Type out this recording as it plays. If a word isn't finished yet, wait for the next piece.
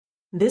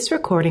This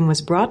recording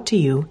was brought to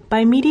you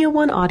by Media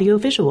One Audio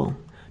Visual.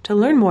 To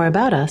learn more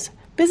about us,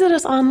 visit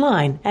us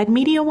online at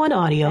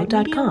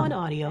MediaOneAudio.com.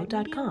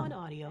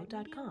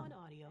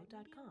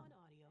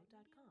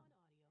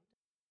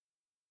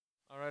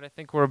 All right, I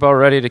think we're about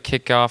ready to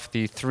kick off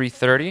the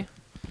 3:30.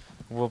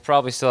 We'll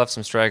probably still have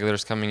some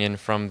stragglers coming in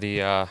from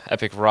the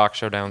Epic Rock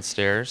Show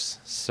downstairs.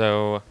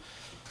 So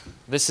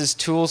this is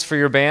Tools for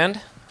Your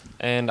Band,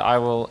 and I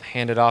will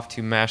hand it off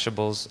to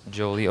Mashable's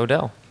Jolie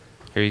Odell.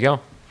 Here you go.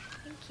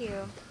 Thank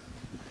you.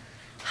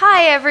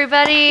 Hi,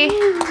 everybody.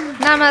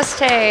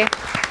 Namaste.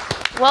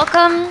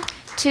 Welcome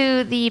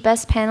to the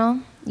best panel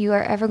you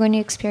are ever going to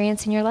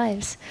experience in your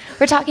lives.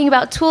 We're talking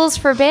about tools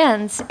for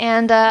bands,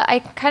 and I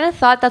kind of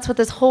thought that's what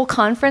this whole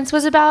conference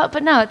was about,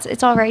 but no,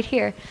 it's all right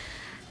here.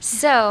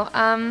 So,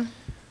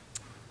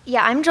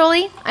 yeah, I'm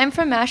Jolie. I'm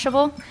from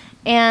Mashable,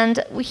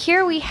 and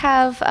here we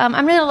have, I'm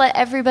going to let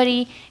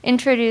everybody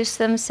introduce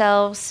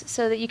themselves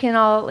so that you can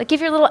all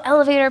give your little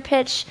elevator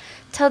pitch,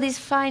 tell these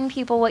fine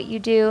people what you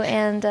do,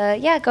 and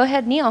yeah, go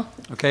ahead, Neil.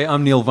 Okay,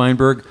 I'm Neil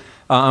Weinberg.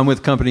 I'm with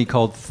a company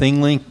called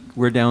ThingLink.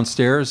 We're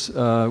downstairs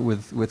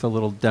with a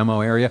little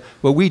demo area.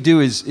 What we do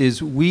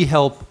is we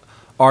help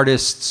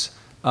artists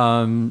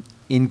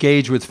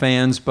engage with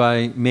fans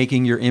by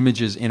making your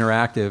images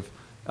interactive.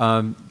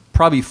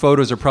 Probably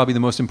photos are probably the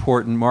most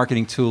important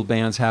marketing tool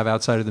bands have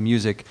outside of the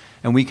music,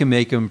 and we can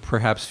make them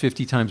perhaps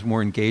 50 times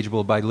more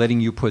engageable by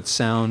letting you put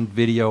sound,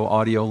 video,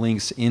 audio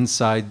links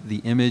inside the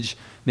image,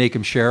 make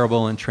them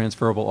shareable and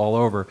transferable all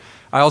over.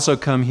 I also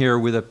come here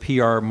with a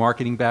PR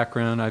marketing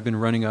background. I've been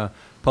running a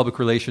public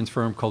relations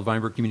firm called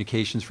Weinberg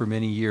Communications for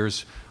many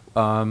years.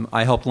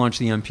 I helped launch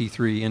the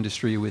MP3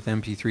 industry with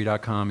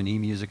mp3.com and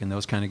eMusic and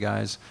those kind of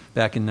guys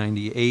back in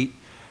 '98.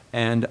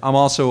 And I'm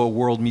also a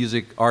world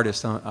music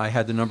artist. I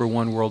had the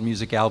 #1 world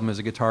music album as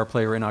a guitar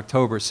player in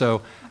October.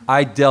 So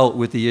I dealt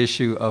with the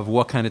issue of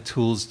what kind of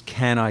tools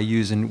can I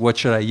use and what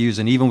should I use.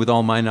 And even with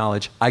all my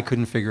knowledge, I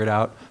couldn't figure it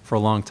out for a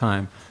long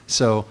time.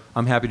 So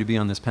I'm happy to be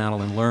on this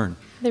panel and learn.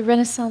 The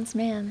Renaissance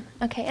man.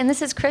 Okay, and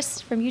this is Chris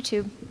from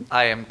YouTube.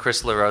 I am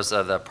Chris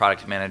LaRosa, the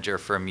product manager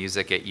for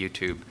music at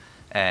YouTube.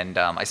 And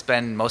I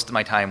spend most of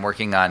my time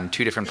working on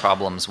two different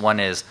problems. One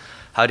is,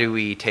 how do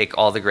we take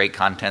all the great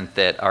content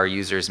that our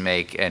users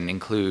make and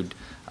include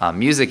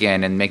music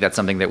in and make that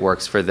something that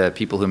works for the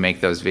people who make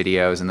those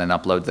videos and then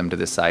upload them to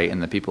the site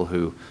and the people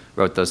who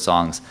wrote those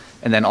songs.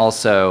 And then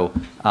also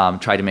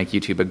try to make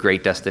YouTube a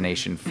great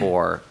destination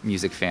for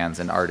music fans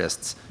and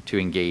artists to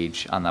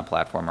engage on that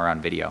platform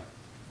around video.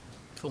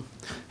 Cool.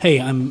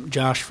 Hey, I'm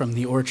Josh from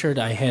The Orchard.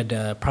 I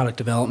head product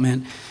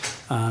development.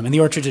 And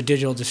The Orchard's a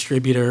digital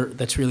distributor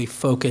that's really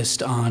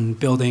focused on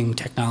building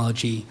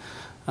technology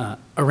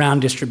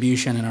around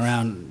distribution and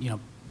around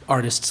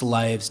artists'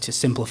 lives to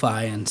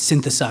simplify and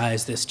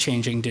synthesize this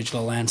changing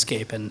digital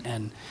landscape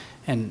and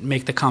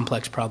make the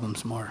complex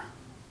problems more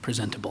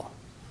presentable.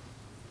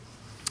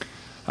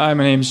 Hi,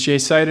 my name is Jay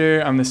Sider.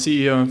 I'm the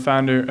CEO and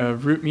founder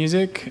of Root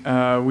Music.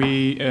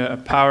 We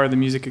power the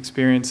music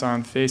experience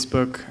on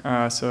Facebook.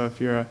 So if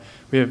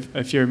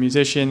you're a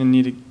musician and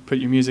need to put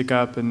your music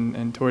up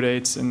and tour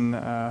dates and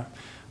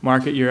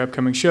market your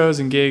upcoming shows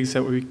and gigs,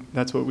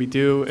 that's what we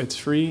do. It's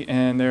free,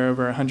 and there are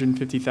over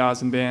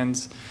 150,000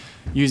 bands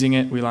using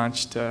it. We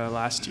launched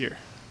last year.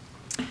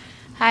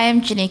 Hi,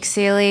 I'm Janique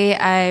Saley.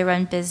 I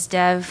run biz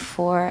dev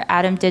for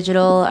Atom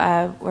Digital.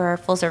 We're a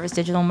full-service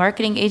digital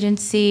marketing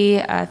agency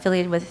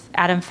affiliated with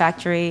Atom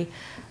Factory,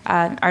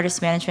 an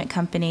artist management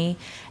company.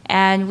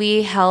 And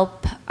we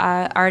help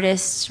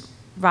artists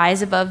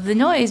rise above the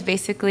noise,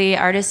 basically,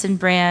 artists and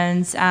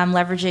brands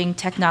leveraging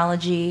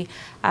technology,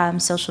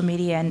 social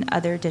media, and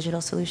other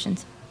digital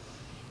solutions.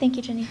 Thank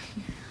you, Jenny.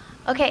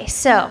 Okay,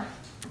 so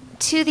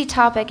to the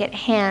topic at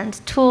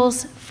hand,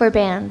 tools for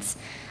bands.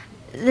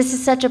 This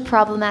is such a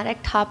problematic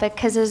topic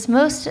because, as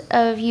most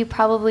of you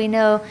probably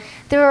know,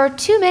 there are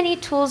too many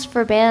tools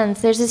for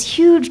bands. There's this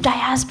huge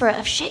diaspora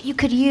of shit you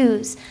could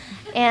use.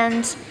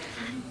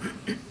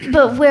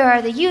 But where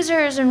are the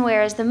users and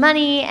where is the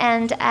money?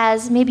 And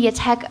as maybe a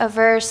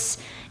tech-averse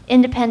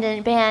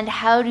independent band,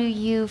 how do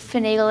you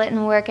finagle it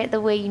and work it the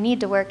way you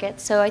need to work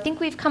it? So I think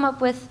we've come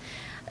up with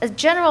a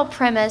general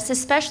premise,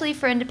 especially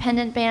for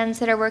independent bands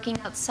that are working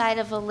outside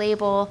of a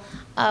label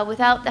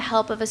without the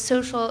help of a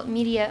social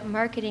media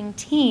marketing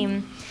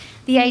team.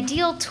 The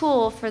ideal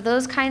tool for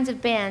those kinds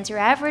of bands, your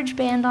average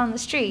band on the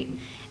street,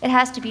 it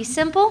has to be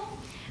simple,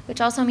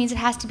 which also means it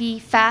has to be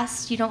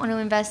fast. You don't want to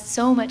invest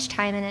so much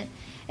time in it.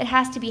 It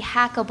has to be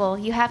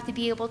hackable. You have to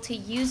be able to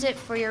use it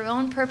for your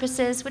own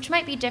purposes, which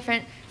might be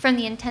different from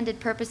the intended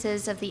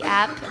purposes of the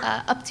app,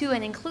 up to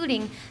and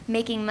including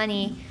making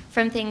money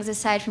from things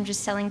aside from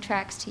just selling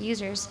tracks to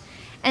users.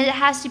 And it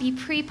has to be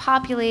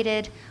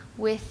pre-populated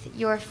with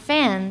your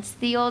fans.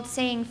 The old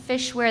saying,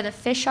 fish where the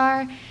fish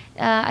are,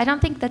 I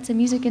don't think that's a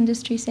music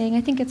industry saying.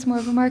 I think it's more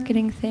of a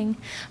marketing thing.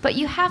 But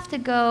you have to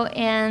go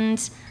and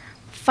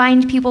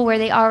find people where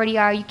they already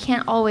are. You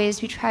can't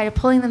always be trying to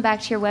pulling them back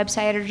to your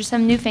website or just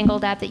some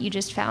newfangled app that you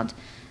just found.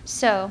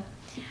 So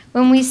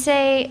when we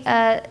say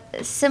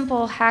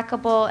simple,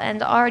 hackable,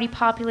 and already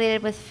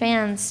populated with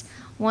fans,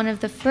 one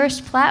of the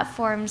first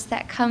platforms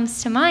that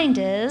comes to mind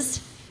is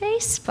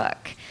Facebook,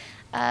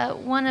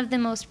 one of the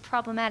most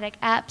problematic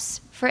apps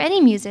for any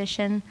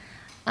musician,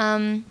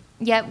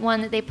 yet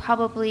one that they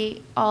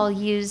probably all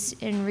use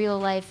in real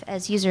life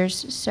as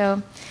users.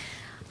 So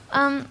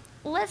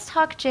let's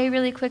talk, Jay,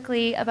 really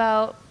quickly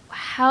about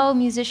how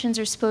musicians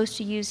are supposed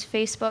to use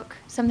Facebook,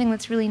 something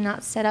that's really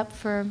not set up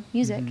for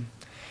music. Mm-hmm.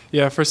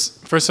 Yeah, for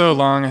so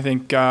long, I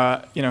think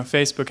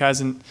Facebook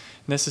hasn't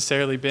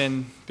necessarily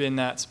been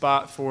that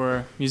spot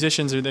for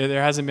musicians, or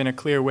there hasn't been a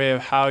clear way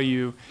of how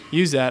you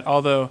use that.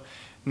 Although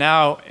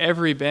now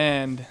every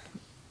band,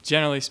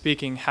 generally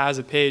speaking, has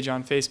a page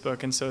on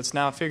Facebook, and so it's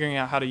now figuring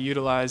out how to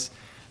utilize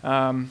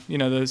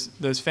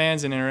those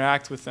fans and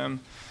interact with them.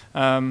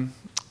 A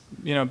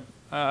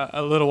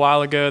little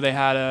while ago, they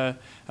had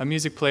a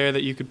music player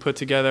that you could put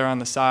together on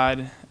the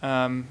side,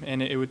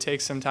 and it would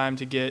take some time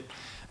to get.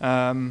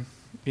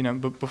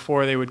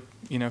 Before they would,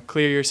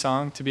 clear your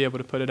song to be able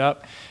to put it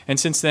up. And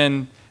since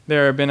then,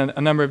 there have been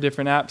a number of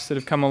different apps that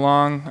have come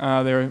along.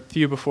 There were a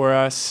few before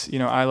us.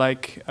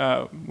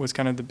 iLike was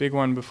kind of the big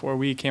one before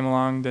we came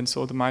along, then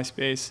sold to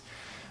MySpace,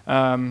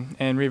 and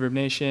Reverb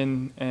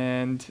Nation,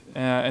 and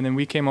then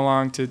we came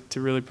along to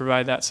really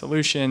provide that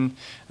solution,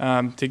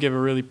 to give a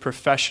really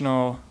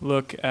professional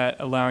look at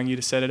allowing you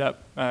to set it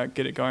up,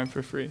 get it going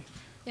for free.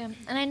 Yeah,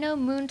 and I know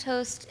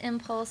Moontoast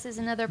Impulse is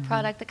another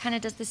product that kind of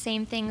does the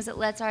same things. It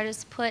lets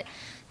artists put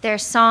their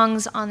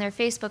songs on their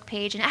Facebook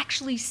page and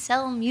actually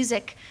sell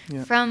music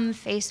from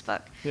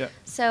Facebook. Yeah.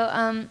 So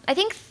I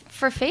think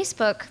for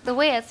Facebook, the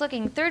way it's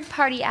looking,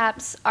 third-party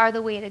apps are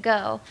the way to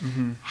go.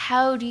 Mm-hmm.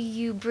 How do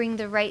you bring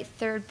the right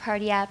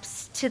third-party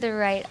apps to the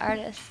right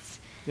artists?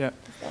 Yeah.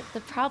 That's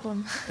the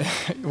problem.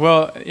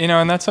 Well,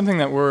 and that's something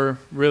that we're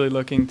really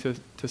looking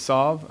to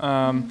solve.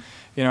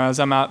 As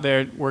I'm out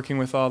there working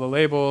with all the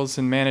labels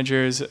and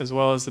managers, as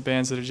well as the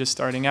bands that are just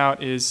starting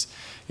out, is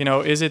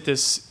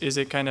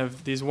it kind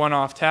of these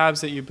one-off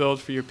tabs that you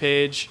build for your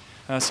page,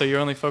 so you're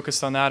only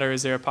focused on that, or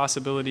is there a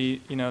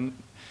possibility,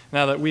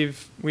 now that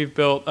we've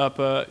built up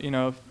a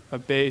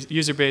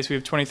user base, we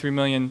have 23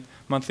 million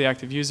monthly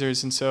active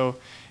users, and so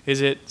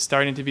is it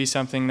starting to be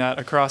something that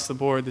across the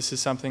board, this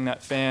is something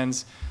that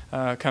fans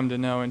come to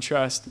know and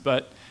trust?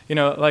 But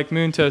like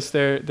Moontoast,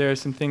 there are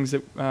some things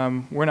that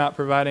we're not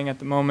providing at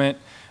the moment,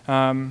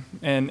 and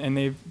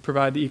they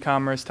provide the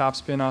e-commerce.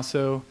 Topspin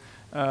also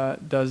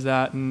does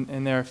that,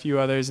 and there are a few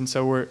others. And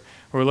so we're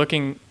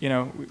looking, we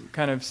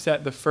kind of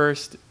set the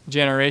first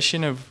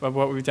generation of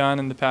what we've done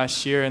in the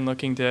past year, and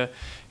looking to,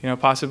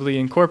 possibly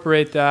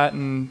incorporate that.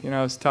 And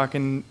I was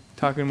talking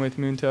with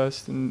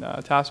Moontoast and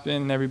Topspin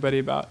and everybody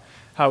about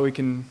how we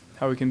can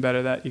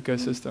better that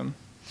ecosystem.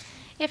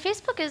 Yeah,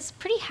 Facebook is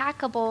pretty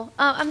hackable.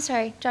 Oh, I'm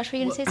sorry, Josh, were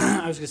you going to say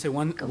something? I was going to say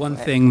one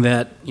thing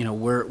that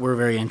we're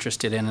very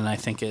interested in, and I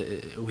think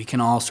we can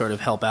all sort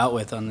of help out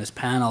with on this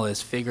panel,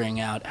 is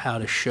figuring out how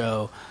to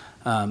show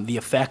the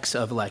effects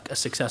of like a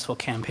successful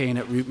campaign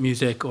at Root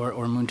Music or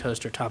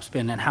Moontoast or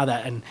Topspin, and how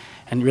that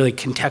and really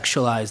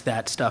contextualize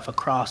that stuff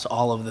across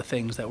all of the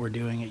things that we're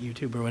doing at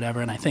YouTube or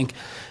whatever. And I think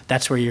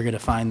that's where you're going to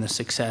find the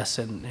success,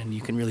 and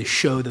you can really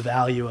show the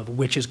value of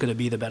which is going to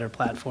be the better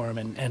platform,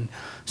 and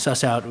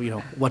suss out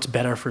what's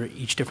better for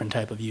each different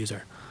type of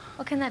user.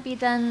 Well, can that be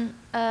done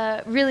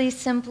really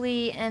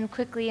simply and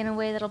quickly in a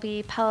way that'll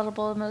be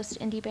palatable to most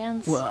indie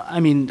bands? Well, I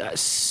mean,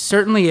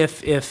 certainly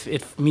if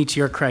it meets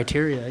your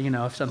criteria,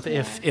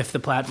 if the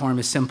platform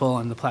is simple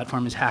and the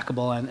platform is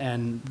hackable,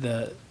 and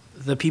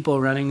the people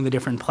running the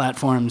different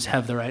platforms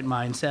have the right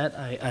mindset,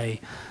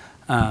 I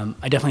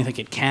definitely think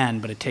it can,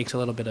 but it takes a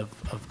little bit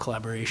of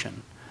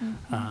collaboration,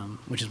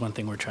 which is one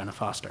thing we're trying to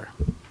foster.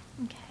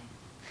 Okay.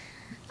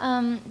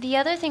 The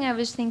other thing I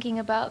was thinking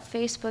about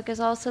Facebook is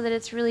also that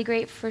it's really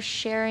great for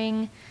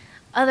sharing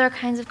other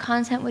kinds of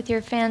content with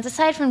your fans.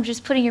 Aside from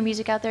just putting your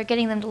music out there,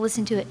 getting them to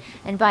listen to it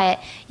and buy it,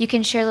 you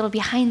can share little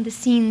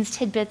behind-the-scenes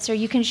tidbits, or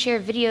you can share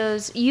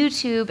videos.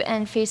 YouTube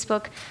and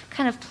Facebook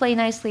kind of play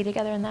nicely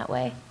together in that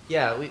way.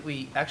 Yeah,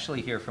 we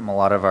actually hear from a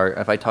lot of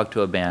if I talk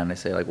to a band, I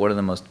say, like, what are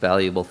the most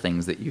valuable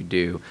things that you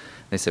do?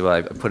 They say, well,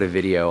 I put a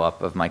video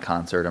up of my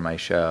concert or my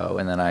show,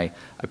 and then I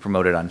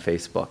promote it on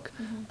Facebook.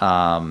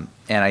 Mm-hmm.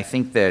 And I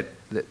think that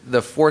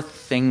the fourth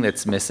thing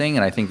that's missing,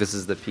 and I think this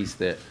is the piece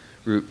that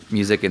Root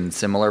Music and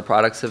similar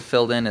products have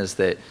filled in, is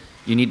that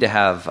you need to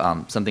have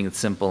something that's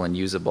simple and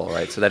usable,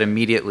 right? So that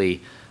immediately,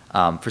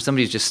 for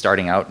somebody who's just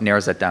starting out,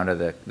 narrows that down to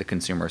the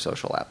consumer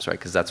social apps, right?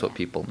 Because that's what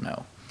people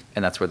know,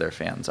 and that's where their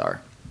fans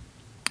are.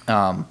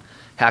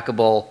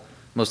 Hackable,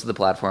 most of the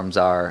platforms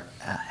are.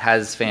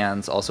 Has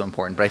fans, also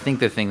important. But I think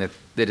the thing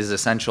that is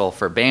essential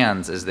for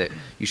bands is that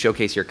you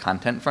showcase your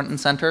content front and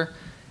center.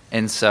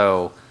 And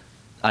so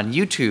on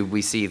YouTube,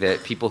 we see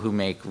that people who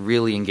make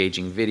really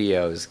engaging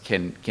videos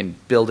can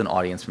build an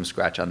audience from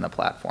scratch on the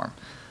platform.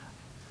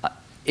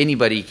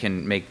 Anybody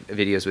can make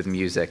videos with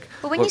music.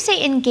 But when you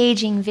say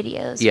engaging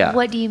videos,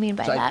 what do you mean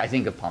by that? I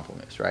think of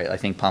Pomplamoose, right? I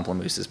think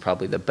Pomplamoose is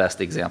probably the best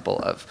example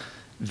of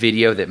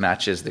video that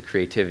matches the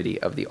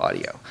creativity of the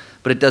audio.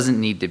 But it doesn't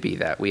need to be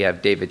that. We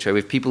have David Choi. We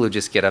have people who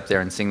just get up there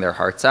and sing their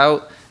hearts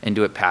out and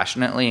do it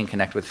passionately and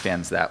connect with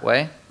fans that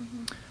way.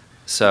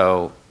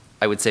 So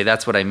I would say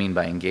that's what I mean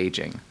by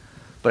engaging.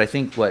 But I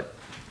think what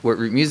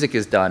Root Music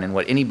has done, and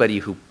what anybody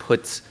who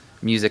puts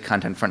music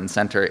content front and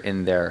center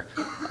in their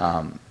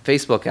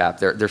Facebook app,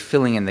 they're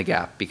filling in the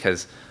gap,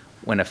 because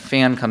when a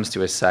fan comes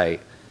to a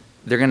site,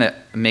 they're going to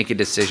make a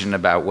decision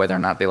about whether or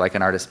not they like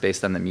an artist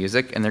based on the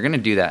music, and they're going to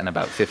do that in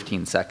about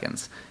 15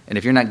 seconds. And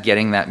if you're not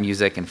getting that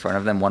music in front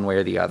of them one way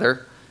or the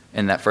other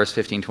in that first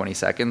 15, 20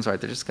 seconds,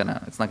 right, it's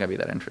not going to be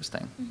that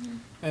interesting. Mm-hmm.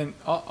 And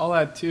I'll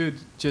add too,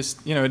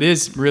 just, it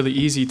is really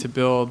easy to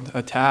build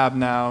a tab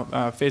now.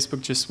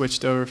 Facebook just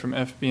switched over from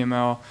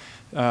FBML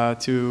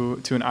to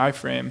an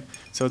iframe.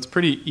 So it's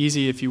pretty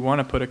easy if you want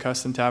to put a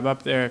custom tab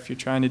up there. If you're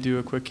trying to do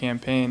a quick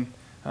campaign,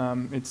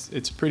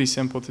 it's pretty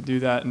simple to do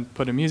that and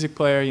put a music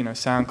player.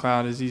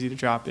 SoundCloud is easy to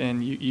drop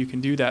in. You can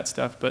do that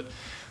stuff. But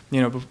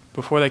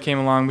before that came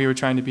along, we were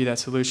trying to be that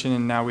solution,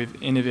 and now we've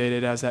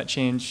innovated as that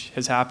change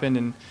has happened,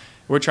 and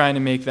we're trying to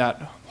make that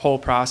whole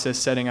process,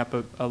 setting up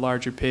a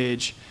larger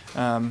page,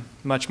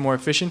 much more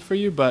efficient for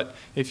you. But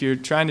if you're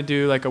trying to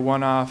do like a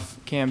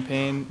one-off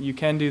campaign, you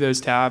can do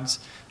those tabs,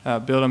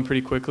 build them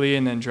pretty quickly,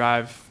 and then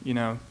drive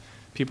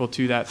people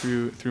to that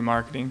through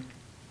marketing.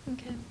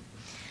 Okay.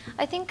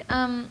 I think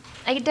I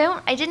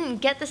didn't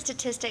get the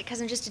statistic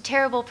because I'm just a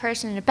terrible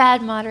person and a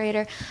bad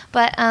moderator,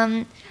 but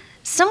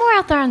somewhere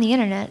out there on the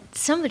internet,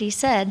 somebody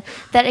said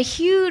that a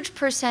huge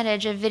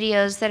percentage of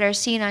videos that are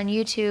seen on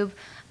YouTube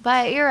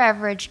by your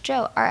average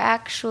Joe are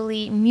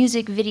actually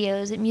music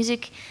videos. That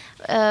music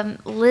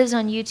lives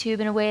on YouTube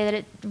in a way that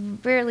it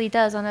rarely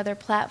does on other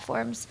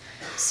platforms.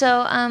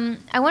 So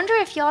I wonder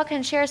if y'all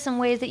can share some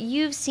ways that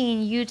you've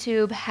seen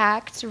YouTube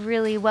hacked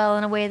really well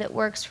in a way that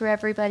works for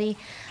everybody.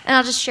 And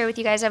I'll just share with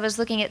you guys, I was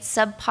looking at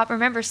Sub Pop.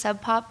 Remember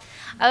Sub Pop?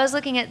 I was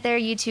looking at their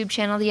YouTube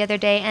channel the other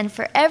day, and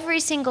for every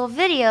single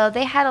video,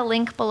 they had a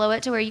link below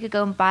it to where you could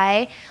go and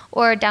buy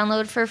or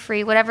download for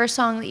free whatever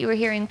song that you were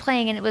hearing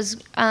playing. And it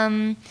was,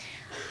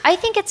 I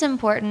think it's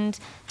important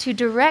to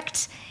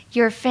direct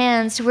your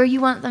fans to where you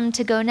want them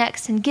to go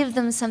next and give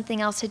them something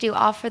else to do,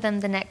 offer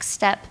them the next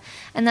step.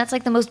 And that's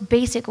like the most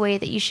basic way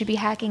that you should be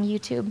hacking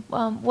YouTube.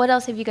 What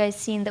else have you guys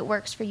seen that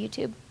works for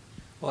YouTube?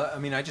 Well, I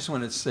mean, I just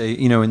wanted to say,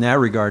 in that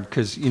regard,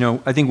 because,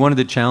 I think one of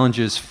the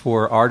challenges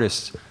for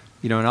artists,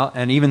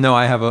 and even though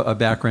I have a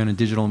background in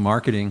digital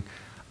marketing,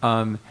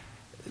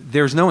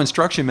 there's no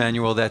instruction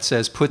manual that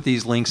says put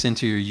these links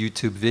into your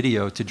YouTube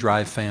video to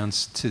drive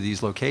fans to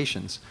these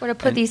locations. Or to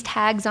put these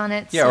tags on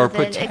it. Yeah, so or put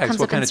that tags. It comes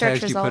what up kind in of search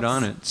tags do you put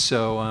on it?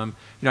 So,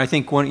 I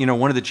think one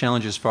of the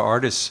challenges for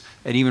artists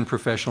and even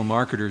professional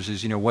marketers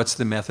is, what's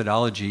the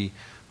methodology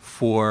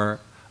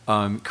for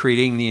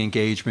creating the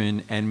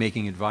engagement and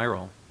making it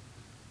viral?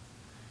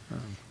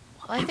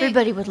 Well,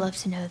 everybody would love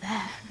to know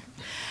that.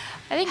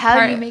 I think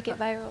How do you make it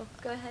viral?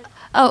 Go ahead.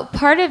 Oh,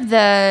 part of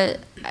the,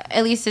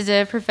 at least as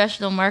a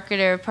professional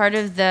marketer, part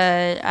of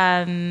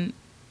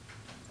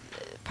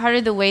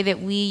the way that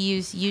we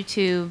use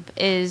YouTube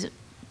is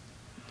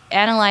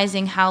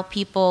analyzing how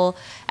people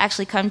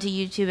actually come to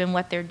YouTube and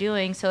what they're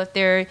doing. So if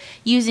they're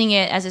using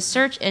it as a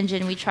search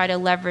engine, we try to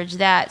leverage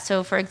that.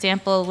 So for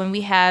example, when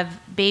we have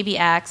baby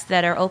acts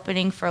that are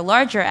opening for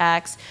larger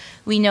acts,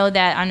 we know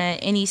that on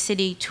any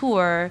city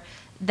tour,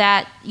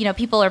 that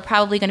people are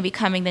probably going to be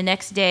coming the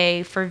next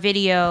day for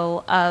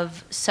video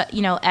of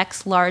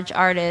X large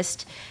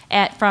artist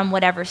from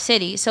whatever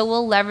city. So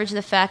we'll leverage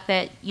the fact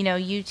that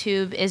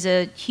YouTube is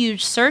a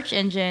huge search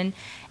engine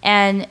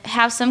and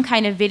have some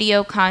kind of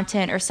video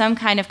content or some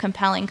kind of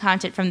compelling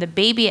content from the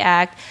baby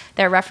act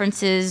that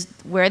references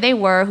where they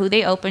were, who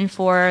they opened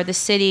for, the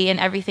city, and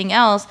everything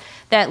else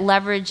that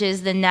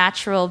leverages the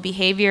natural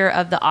behavior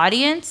of the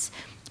audience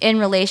in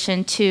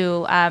relation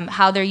to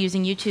how they're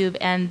using YouTube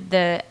and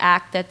the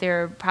act that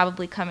they're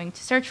probably coming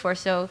to search for.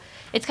 So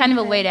it's kind of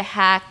a way to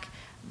hack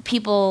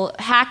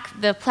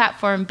the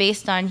platform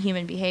based on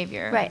human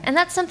behavior. Right, and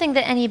that's something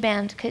that any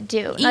band could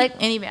do.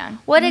 Any band.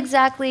 What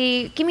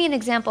exactly, give me an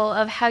example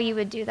of how you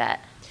would do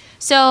that.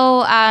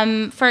 So,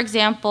 for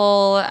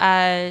example,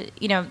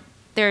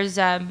 there's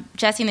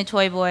Jessie and the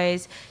Toy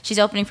Boys. She's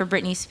opening for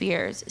Britney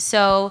Spears.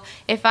 So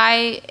if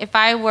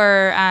I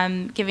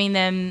were giving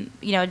them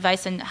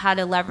advice on how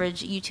to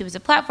leverage YouTube as a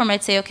platform,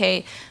 I'd say,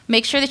 okay,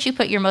 make sure that you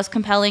put your most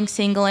compelling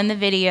single in the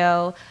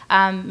video.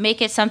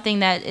 Make it something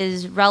that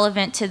is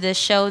relevant to the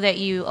show that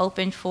you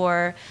opened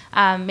for.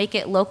 Make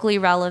it locally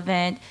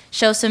relevant.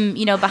 Show some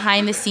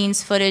behind the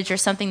scenes footage or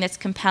something that's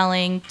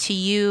compelling to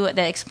you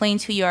that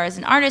explains who you are as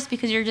an artist,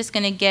 because you're just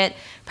going to get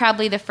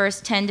probably the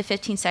first 10 to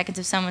 15 seconds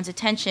of someone's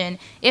attention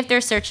if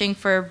they're searching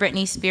for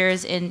Britney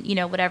Spears in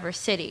whatever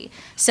city.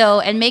 So,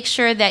 and make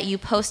sure that you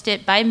post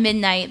it by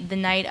midnight the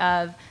night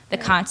of the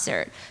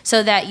concert,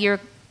 so that you're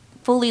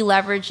fully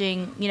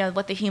leveraging,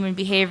 what the human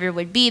behavior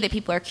would be, that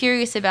people are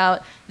curious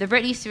about the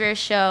Britney Spears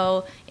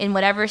show in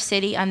whatever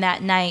city on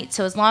that night.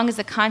 So as long as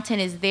the content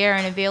is there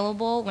and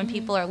available when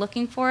people are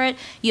looking for it,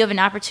 you have an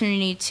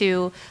opportunity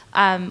to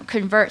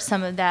convert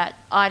some of that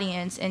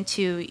audience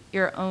into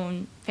your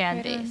own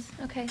fan base.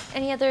 Okay.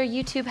 Any other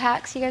YouTube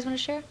hacks you guys want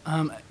to share?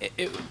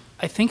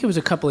 I think it was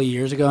a couple of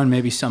years ago, and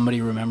maybe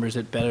somebody remembers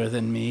it better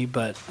than me,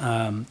 but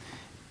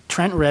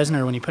Trent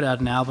Reznor, when he put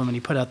out an album and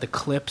he put out the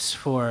clips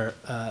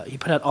he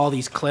put out all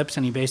these clips,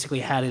 and he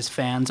basically had his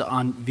fans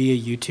on via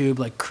YouTube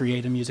like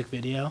create a music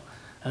video.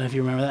 I don't know if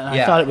you remember that.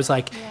 And I thought it was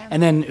like,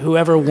 and then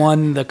whoever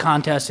won the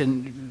contest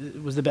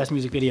and was the best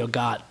music video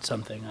got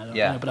something. I don't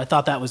know, but I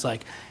thought that was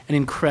like an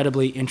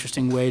incredibly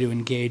interesting way to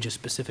engage a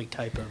specific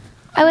type of.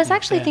 I was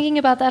actually thinking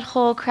about that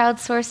whole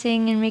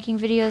crowdsourcing and making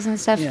videos and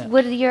stuff. Yeah.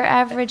 Would your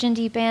average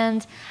indie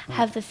band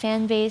have the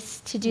fan base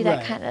to do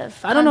that kind of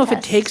I don't know if it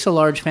contest? takes a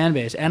large fan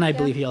base, and I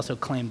believe he also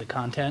claimed the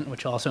content,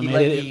 which also He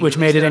made it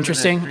released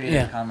interesting. under the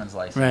Creative Commons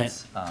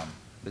license. Right.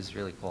 It was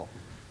really cool.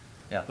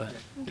 Yeah.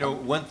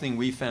 One thing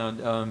we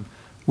found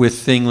with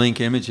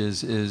ThingLink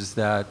Images is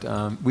that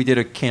we did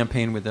a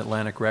campaign with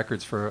Atlantic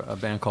Records for a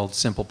band called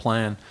Simple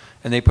Plan,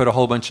 and they put a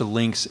whole bunch of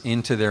links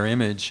into their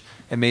image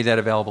and made that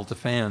available to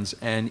fans.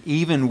 And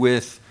even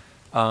with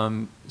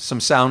some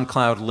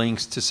SoundCloud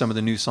links to some of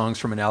the new songs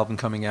from an album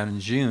coming out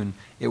in June,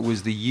 it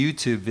was the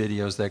YouTube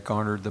videos that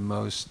garnered the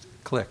most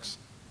clicks.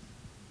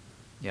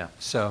 Yeah.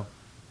 So,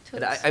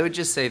 And I would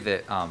just say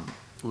that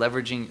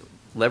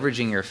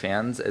leveraging your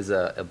fans as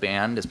a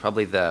band is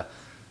probably the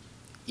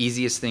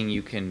easiest thing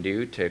you can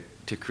do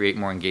to create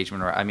more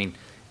engagement. Or I mean,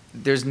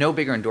 there's no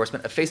bigger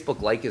endorsement. A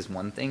Facebook like is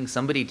one thing.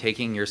 Somebody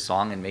taking your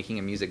song and making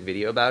a music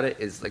video about it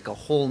is like a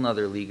whole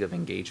nother league of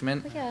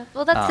engagement. Yeah,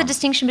 well, that's the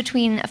distinction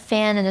between a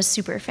fan and a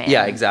super fan.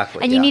 Yeah,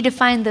 exactly. And you need to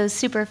find those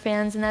super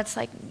fans, and that's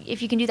like,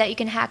 if you can do that, you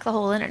can hack the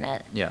whole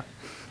internet. Yeah.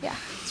 Yeah.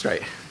 That's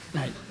right.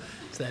 Right.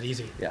 It's that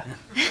easy. Yeah.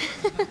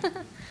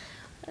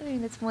 I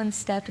mean, that's one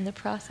step in the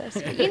process,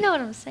 but you know what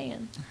I'm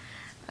saying.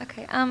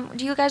 Okay,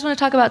 do you guys want to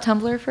talk about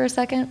Tumblr for a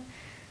second?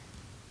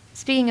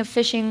 Speaking of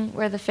fishing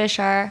where the fish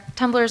are,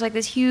 Tumblr is like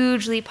this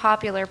hugely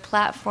popular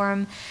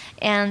platform,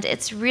 and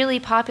it's really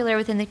popular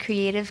within the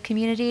creative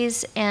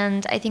communities,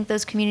 and I think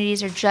those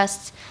communities are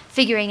just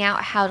figuring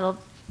out how to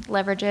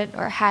leverage it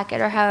or hack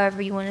it or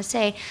however you want to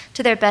say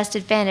to their best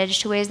advantage,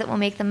 to ways that will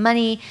make them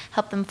money,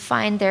 help them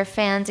find their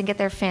fans, and get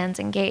their fans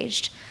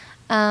engaged.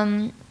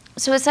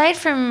 So aside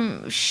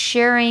from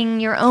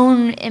sharing your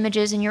own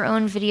images and your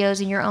own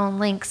videos and your own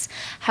links,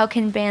 how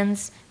can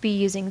bands be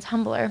using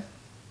Tumblr?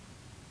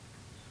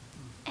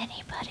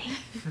 Anybody?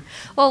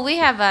 Well, we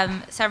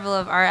have several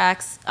of our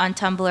acts on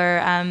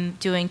Tumblr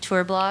doing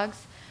tour blogs.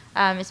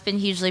 It's been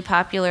hugely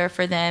popular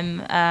for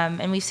them,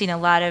 and we've seen a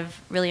lot of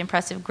really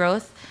impressive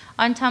growth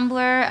on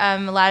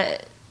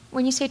Tumblr.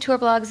 When you say tour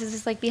blogs, is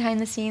this like behind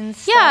the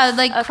scenes? Yeah, stuff?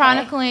 like Okay.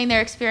 chronicling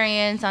their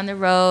experience on the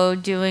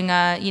road, doing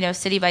a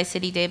city by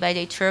city, day by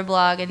day tour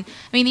blog. And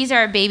I mean, these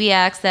are baby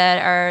acts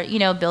that are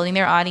building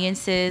their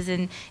audiences,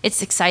 and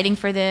it's exciting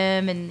for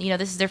them. And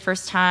this is their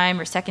first time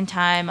or second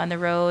time on the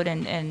road,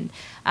 and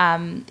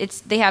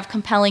they have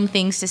compelling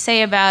things to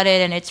say about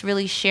it, and it's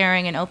really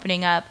sharing and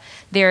opening up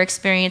their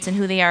experience and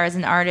who they are as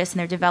an artist and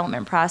their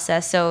development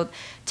process. So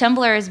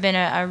Tumblr has been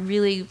a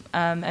really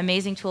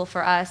amazing tool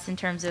for us in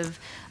terms of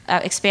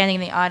expanding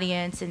the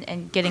audience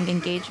and getting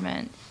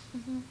engagement.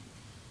 Mm-hmm.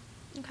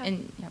 Okay.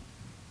 And,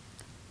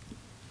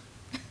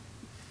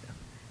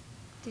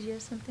 Did you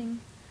have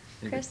something,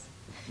 Chris?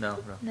 No.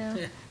 No.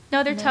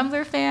 No, they're No.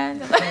 Tumblr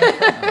fans.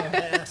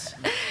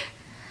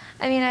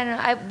 I mean, I don't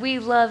know. We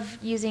love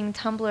using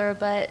Tumblr,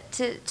 but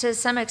to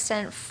some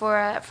extent,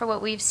 for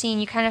what we've seen,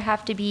 you kind of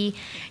have to be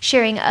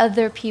sharing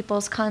other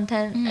people's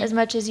content as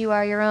much as you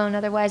are your own.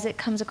 Otherwise, it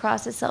comes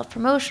across as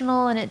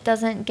self-promotional, and it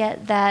doesn't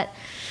get that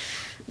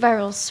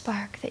viral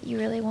spark that you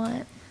really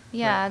want.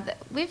 Yeah,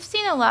 we've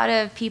seen a lot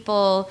of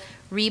people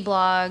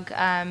reblog.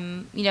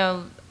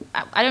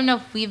 I don't know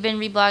if we've been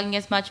reblogging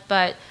as much,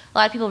 but a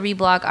lot of people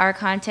reblog our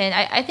content.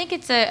 I think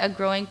it's a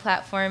growing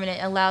platform, and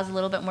it allows a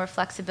little bit more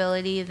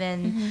flexibility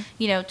than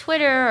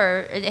Twitter, or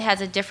it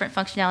has a different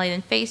functionality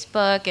than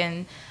Facebook.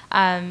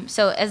 And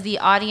so as the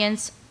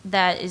audience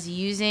that is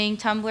using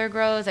Tumblr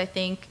grows, I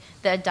think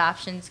the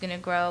adoption is going to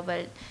grow.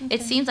 But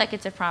it seems like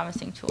it's a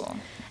promising tool.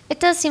 It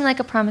does seem like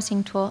a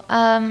promising tool.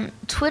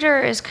 Twitter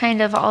is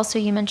kind of also,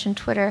 you mentioned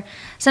Twitter,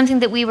 something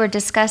that we were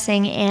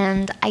discussing,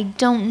 and I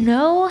don't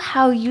know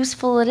how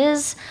useful it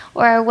is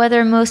or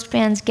whether most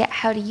bands get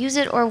how to use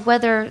it or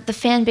whether the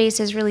fan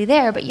base is really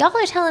there. But y'all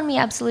are telling me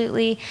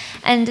absolutely,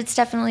 and it's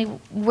definitely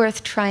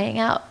worth trying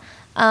out.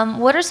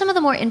 What are some of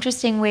the more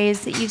interesting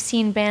ways that you've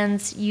seen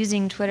bands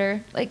using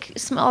Twitter, like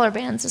smaller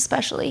bands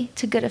especially,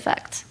 to good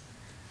effect?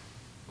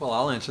 well,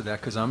 I'll answer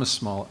that because I'm a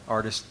small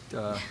artist,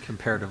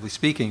 comparatively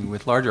speaking,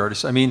 with large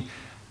artists. I've been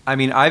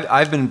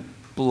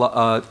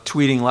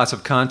tweeting lots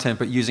of content,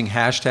 but using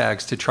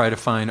hashtags to try to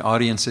find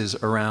audiences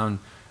around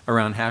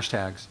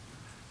hashtags,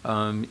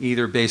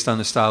 either based on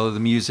the style of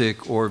the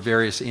music or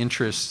various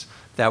interests.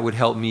 that would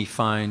help me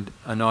find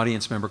an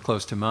audience member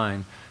close to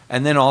mine.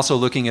 And then also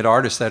looking at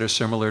artists that are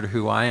similar to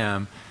who I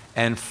am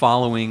and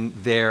following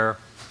their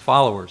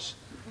followers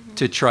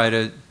to try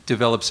to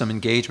develop some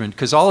engagement.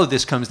 Because all of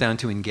this comes down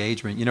to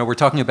engagement. You know, we're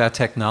talking about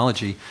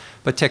technology,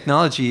 but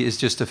technology is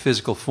just a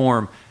physical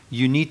form.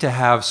 You need to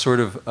have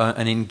sort of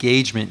an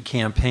engagement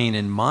campaign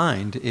in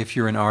mind if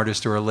you're an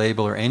artist or a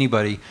label or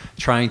anybody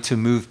trying to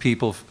move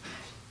people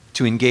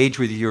to engage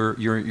with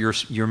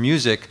your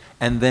music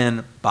and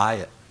then buy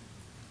it.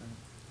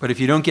 But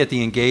if you don't get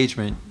the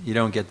engagement, you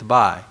don't get the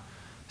buy.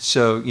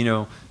 So, you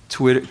know,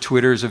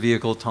 Twitter's a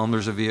vehicle,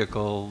 Tumblr's a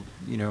vehicle,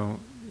 you know,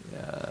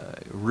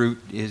 Root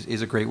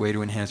is a great way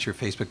to enhance your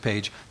Facebook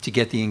page to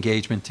get the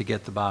engagement, to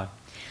get the buy.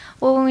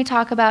 Well, when we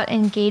talk about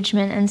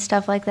engagement and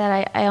stuff like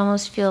that, I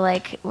almost feel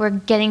like we're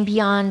getting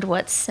beyond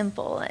what's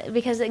simple,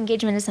 because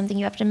engagement is something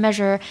you have to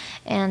measure,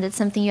 and it's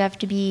something you have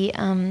to be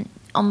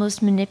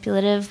almost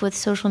manipulative with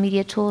social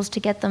media tools to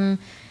get them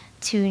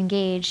to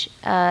engage.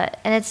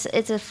 And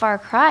it's a far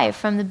cry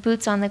from the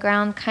boots on the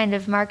ground kind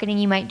of marketing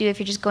you might do if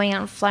you're just going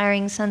out and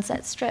flyering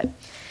Sunset Strip.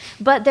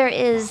 But there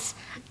is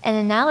an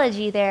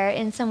analogy there.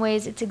 In some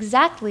ways, it's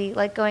exactly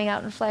like going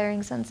out and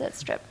flyering Sunset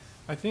Strip.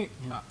 I think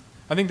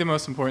the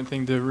most important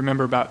thing to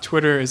remember about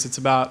Twitter is it's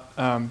about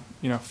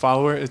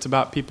follower. It's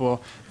about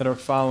people that are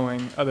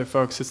following other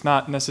folks. It's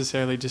not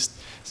necessarily just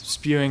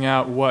spewing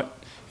out what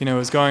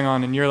is going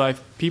on in your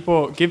life.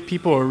 Give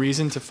people a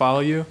reason to follow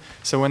you.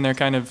 So when they're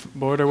kind of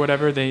bored or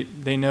whatever,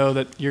 they know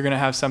that you're going to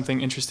have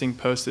something interesting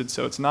posted.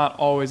 So it's not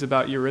always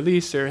about your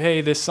release or hey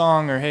this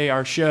song or hey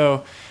our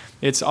show.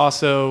 It's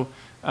also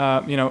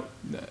a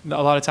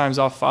lot of times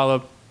I'll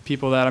follow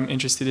people that I'm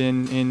interested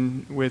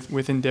in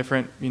within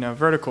different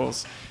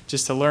verticals,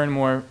 just to learn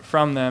more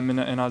from them,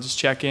 and I'll just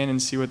check in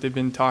and see what they've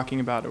been talking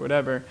about or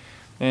whatever.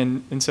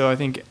 And so I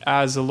think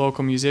as a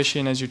local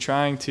musician, as you're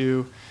trying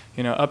to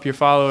up your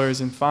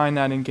followers and find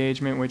that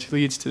engagement, which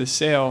leads to the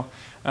sale,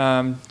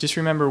 just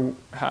remember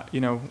how,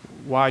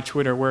 why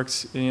Twitter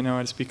works.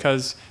 It's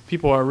because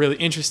people are really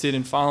interested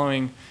in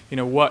following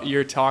what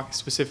you're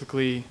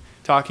specifically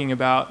talking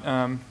about,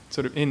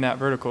 sort of in that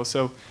vertical.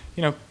 So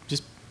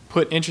just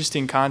put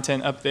interesting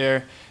content up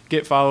there,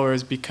 get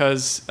followers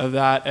because of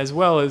that, as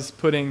well as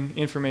putting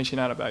information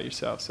out about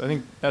yourself. So I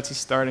think that's a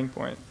starting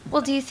point.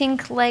 Well, do you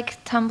think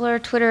like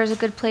Tumblr, Twitter is a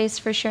good place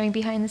for sharing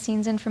behind the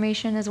scenes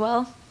information as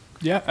well?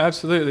 Yeah,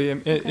 absolutely.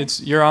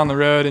 It's you're on the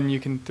road and you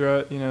can throw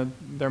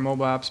it. Their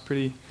mobile app's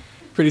pretty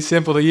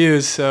simple to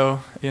use. So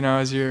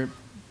as you're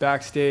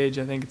backstage,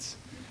 I think it's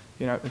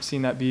I've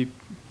seen that be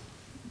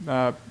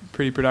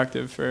pretty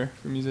productive for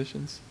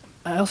musicians.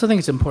 I also think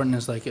it's important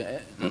as like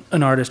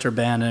an artist or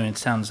band. I mean, it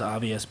sounds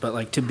obvious, but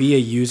like to be a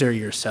user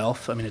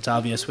yourself. I mean, it's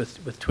obvious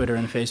with Twitter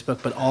and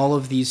Facebook, but all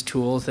of these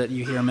tools that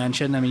you hear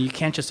mentioned, I mean, you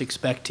can't just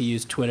expect to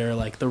use Twitter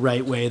like the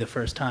right way the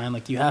first time.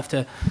 Like you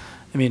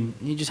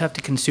just have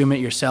to consume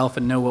it yourself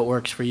and know what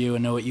works for you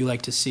and know what you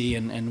like to see,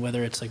 and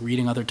whether it's like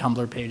reading other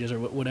Tumblr pages or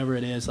whatever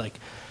it is, like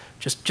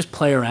just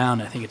play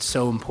around. I think it's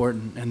so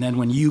important. And then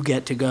when you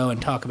get to go and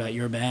talk about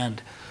your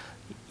band,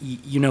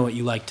 you know what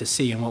you like to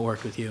see and what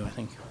worked with you, I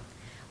think.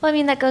 Well, I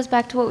mean, that goes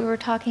back to what we were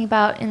talking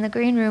about in the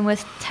green room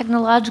with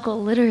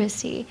technological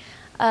literacy.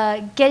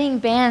 Getting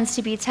bands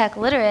to be tech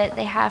literate,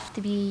 they have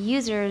to be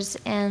users,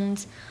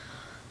 and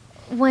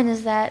where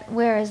is that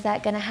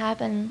going to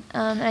happen?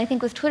 And I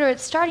think with Twitter,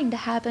 it's starting to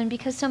happen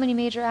because so many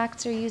major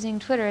acts are using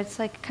Twitter. It's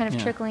like kind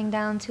of trickling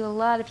down to a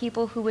lot of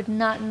people who would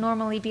not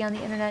normally be on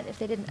the internet if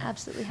they didn't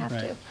absolutely have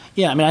to.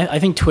 Yeah, I mean, I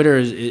think Twitter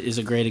is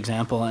a great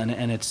example,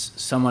 and it's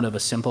somewhat of a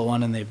simple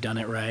one, and they've done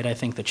it right. I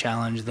think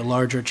the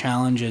larger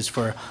challenge is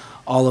for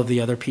all of the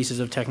other pieces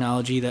of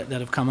technology that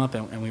have come up,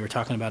 and we were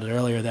talking about it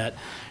earlier, that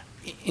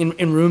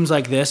in rooms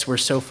like this, we're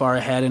so far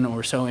ahead and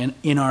we're so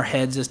in our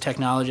heads as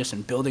technologists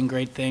and building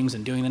great things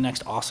and doing the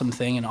next awesome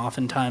thing, and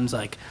oftentimes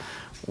like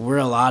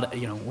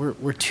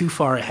we're too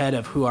far ahead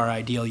of who our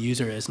ideal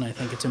user is, and I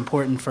think it's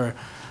important for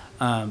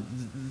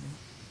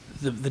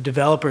the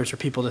developers or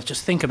people to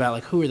just think about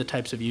like who are the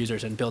types of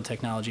users and build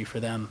technology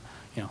for them,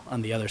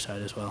 on the other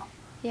side as well.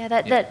 Yeah,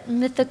 that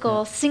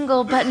mythical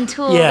single button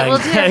tool that will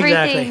do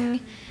everything.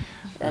 Exactly.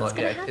 That's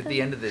going to happen. At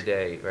the end of the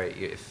day, right?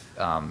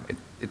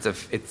 It's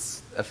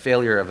a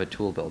failure of a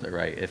tool builder,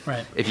 right? If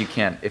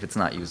it's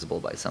not usable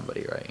by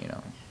somebody, right?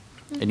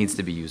 It needs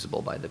to be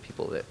usable by the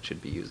people that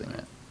should be using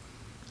it.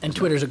 And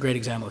Twitter's a great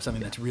example of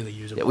something that's really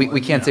usable. Yeah,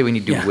 we can't say we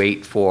need to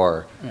wait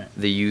for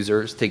the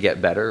users to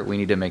get better. We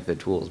need to make the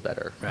tools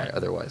better. Right?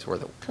 Otherwise, we're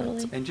the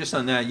totally. And just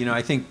on that,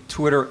 I think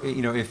Twitter.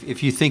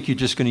 If you think you're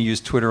just going to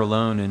use Twitter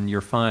alone and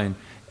you're fine,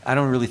 I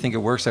don't really think it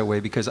works that way,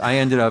 because I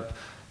ended up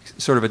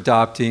sort of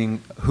adopting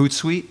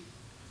Hootsuite,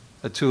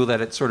 a tool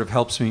that it sort of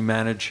helps me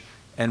manage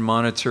and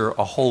monitor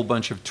a whole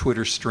bunch of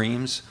Twitter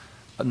streams,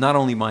 not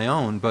only my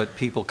own, but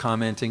people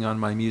commenting on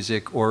my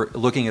music or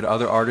looking at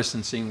other artists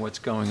and seeing what's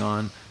going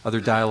on, other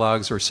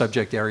dialogues or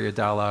subject area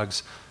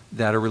dialogues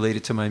that are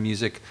related to my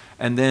music.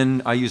 And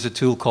then I use a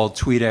tool called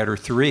TweetAdder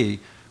 3,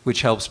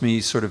 which helps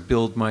me sort of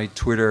build my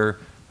Twitter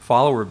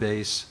follower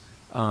base,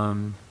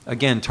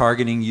 again,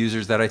 targeting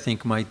users that I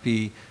think might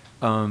be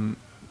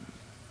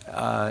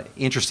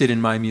interested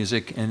in my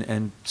music,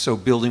 and so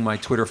building my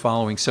Twitter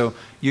following. So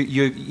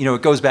you know,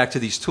 it goes back to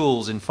these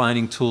tools and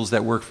finding tools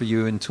that work for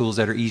you and tools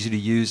that are easy to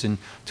use and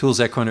tools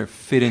that kind of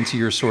fit into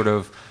your sort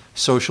of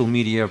social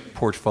media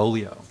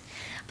portfolio.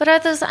 But are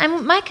those?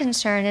 My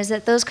concern is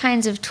that those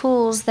kinds of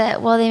tools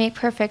that, while they make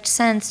perfect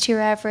sense to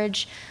your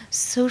average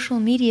social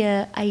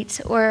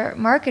media-ite or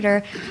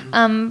marketer,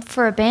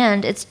 for a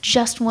band, it's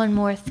just one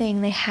more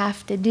thing they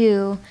have to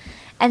do,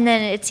 and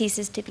then it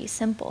ceases to be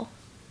simple.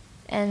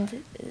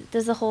 And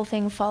does the whole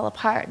thing fall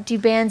apart? Do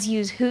bands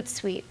use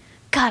Hootsuite?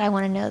 God, I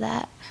want to know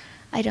that.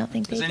 I don't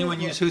think they do. Does anyone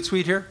use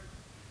Hootsuite here?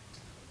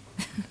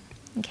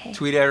 Okay.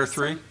 TweetAdder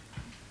 3?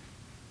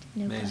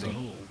 Nobody. Amazing.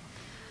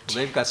 Well,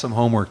 they've got some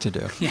homework to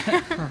do.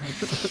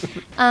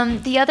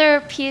 The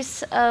other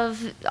piece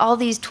of all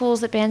these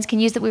tools that bands can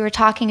use that we were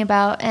talking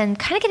about and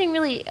kind of getting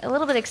really a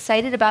little bit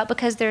excited about,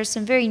 because there's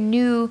some very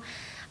new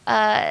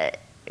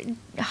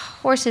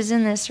horses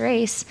in this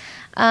race,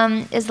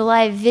 is the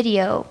live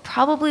video.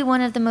 Probably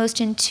one of the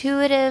most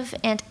intuitive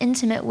and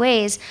intimate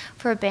ways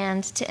for a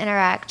band to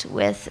interact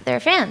with their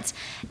fans.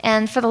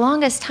 And for the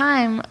longest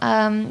time,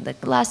 the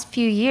last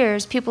few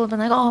years, people have been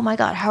like, oh my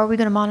God, how are we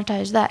going to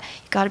monetize that?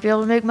 You got to be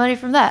able to make money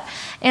from that.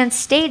 And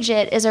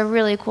StageIt is a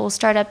really cool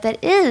startup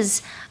that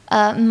is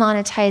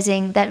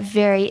monetizing that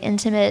very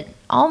intimate,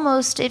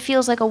 almost, it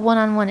feels like a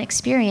one-on-one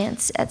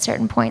experience at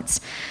certain points.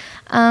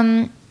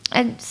 And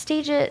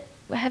StageIt,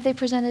 have they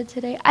presented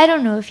today? I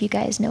don't know if you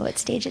guys know what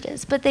StageIt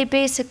is, but they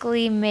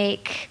basically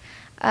make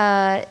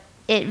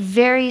it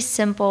very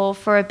simple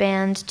for a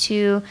band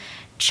to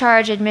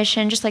charge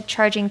admission, just like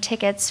charging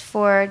tickets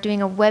for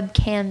doing a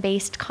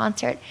webcam-based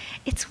concert.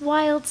 It's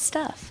wild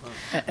stuff.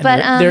 And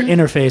But their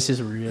interface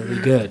is really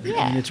good.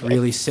 Yeah, and it's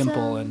really it's,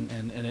 simple, and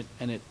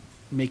it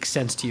makes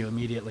sense to you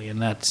immediately,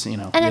 and that's, you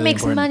know, and it really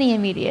makes important. money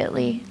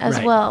immediately as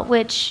Right. well,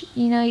 which,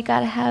 you know, you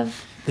got to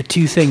have. The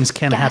two things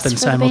can gas happen for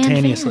the band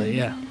simultaneously.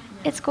 fan. Yeah.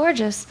 It's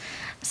gorgeous.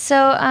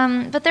 So,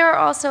 but there are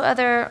also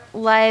other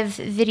live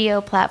video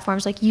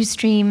platforms like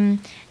Ustream,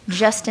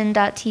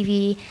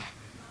 Justin.tv,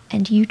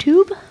 and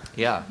YouTube.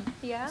 Yeah.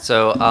 Yeah.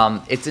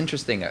 So it's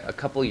interesting. A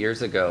couple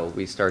years ago,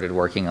 we started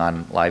working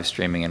on live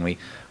streaming, and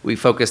we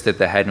focused at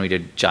the head, and we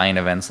did giant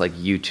events like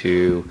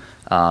U2,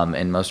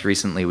 and most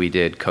recently we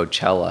did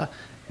Coachella,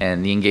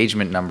 and the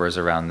engagement numbers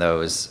around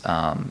those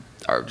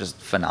are just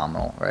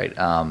phenomenal, right?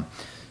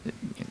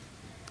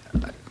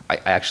 I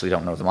actually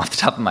don't know them off the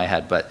top of my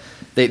head, but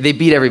they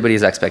beat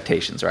everybody's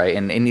expectations, right?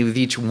 And with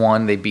each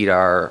one, they beat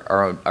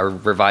our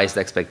revised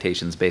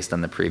expectations based on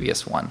the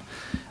previous one.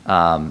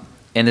 And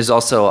there's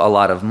also a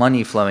lot of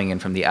money flowing in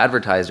from the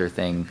advertiser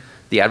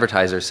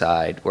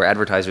side, where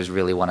advertisers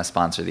really want to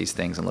sponsor these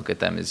things and look at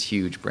them as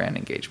huge brand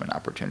engagement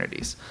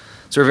opportunities.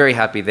 So we're very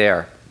happy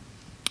there.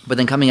 But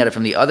then coming at it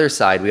from the other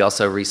side, we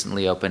also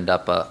recently opened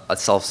up a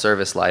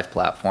self-service live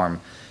platform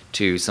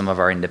to some of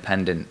our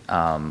independent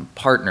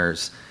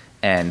partners.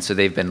 And so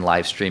they've been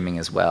live streaming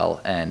as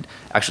well. And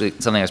actually,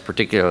 something I was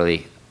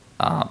particularly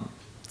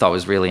thought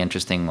was really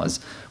interesting was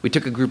we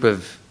took a group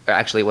of,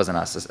 actually it wasn't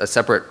us, a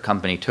separate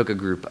company took a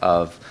group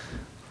of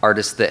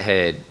artists that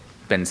had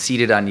been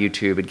seeded on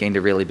YouTube, had gained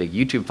a really big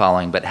YouTube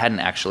following, but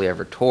hadn't actually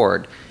ever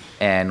toured,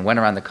 and went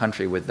around the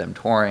country with them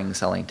touring,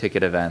 selling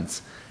ticket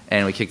events.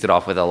 And we kicked it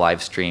off with a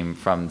live stream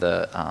from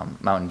the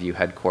Mountain View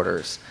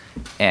headquarters.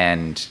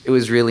 And it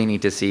was really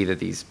neat to see that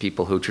these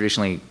people who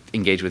traditionally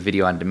engage with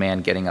video on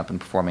demand getting up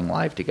and performing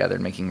live together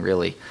and making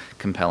really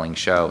compelling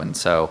show. And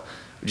so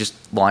we just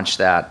launched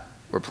that.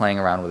 We're playing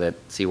around with it,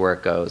 see where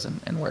it goes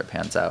and where it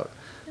pans out.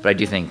 But I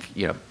do think,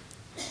 you know,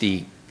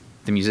 the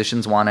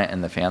musicians want it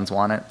and the fans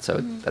want it, so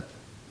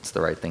that's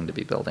the right thing to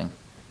be building.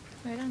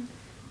 Right on.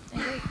 I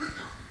agree.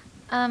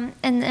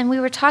 And we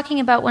were talking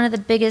about one of the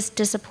biggest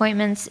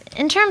disappointments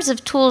in terms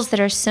of tools that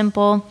are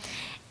simple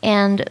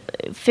and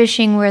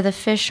fishing where the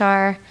fish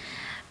are.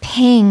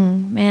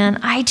 Ping,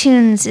 man.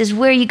 iTunes is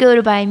where you go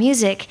to buy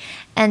music,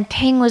 and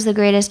Ping was the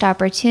greatest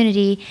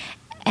opportunity,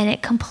 and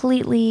it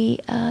completely,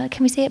 can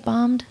we say it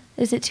bombed?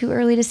 Is it too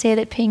early to say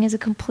that Ping is a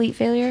complete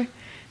failure?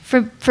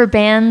 For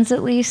bands,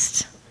 at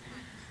least?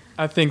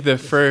 I think the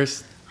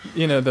first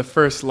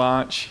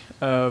launch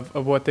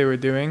of what they were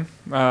doing,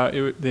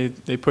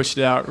 they pushed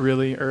it out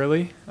really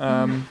early.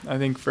 I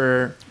think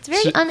it's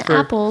very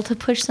un-Apple to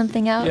push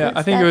something out. Yeah,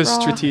 I think it was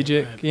raw.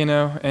 strategic,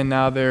 and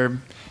now they're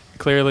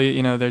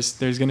clearly, there's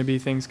going to be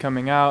things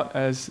coming out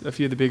as a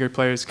few of the bigger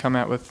players come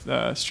out with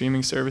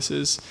streaming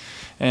services,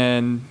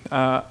 and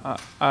I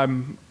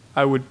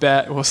would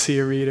bet we'll see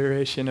a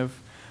reiteration of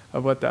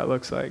what that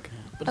looks like.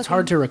 But it's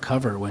hard to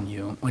recover when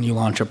you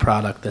launch a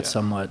product that's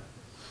somewhat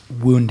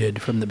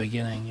wounded from the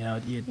beginning.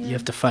 You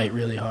have to fight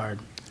really hard.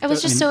 I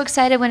was just so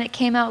excited when it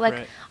came out.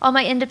 Like all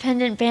my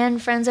independent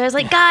band friends, I was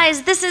like,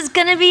 guys, this is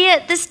gonna be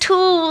it. This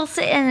tool will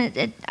say,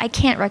 and I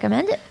can't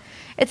recommend it.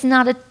 It's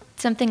not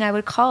something I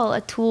would call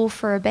a tool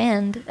for a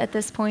band at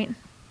this point.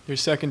 Your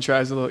second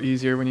try is a little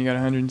easier when you got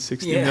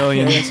 160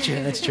 million.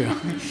 That's true.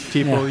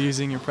 People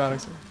using your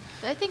products.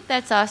 I think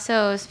that's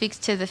also speaks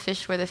to the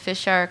fish where the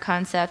fish are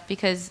concept,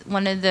 because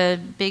one of the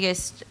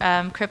biggest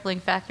crippling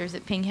factors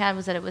that Ping had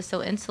was that it was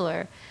so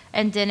insular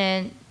and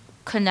didn't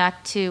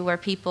connect to where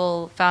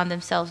people found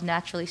themselves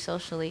naturally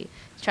socially.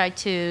 Tried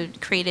to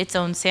create its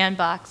own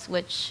sandbox,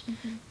 which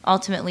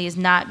ultimately is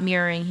not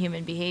mirroring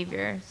human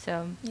behavior.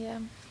 So Yeah.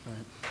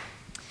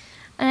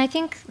 And I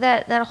think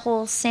that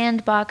whole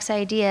sandbox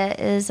idea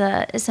is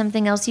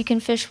something else. You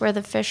can fish where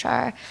the fish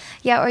are.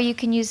 Yeah, or you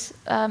can use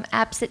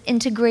apps that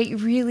integrate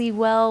really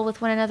well with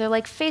one another,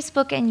 like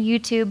Facebook and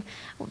YouTube.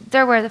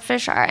 They're where the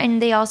fish are,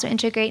 and they also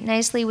integrate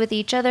nicely with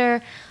each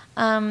other.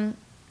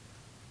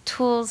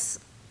 Tools,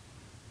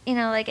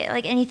 like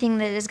anything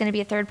that is going to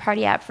be a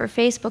third-party app for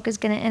Facebook is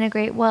going to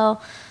integrate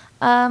well.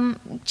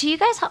 Do you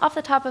guys, off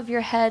the top of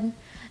your head,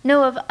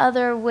 know of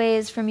other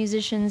ways for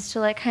musicians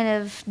to kind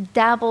of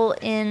dabble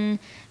in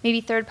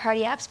maybe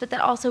third-party apps, but that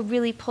also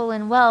really pull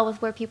in well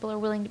with where people are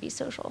willing to be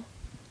social?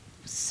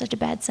 Such a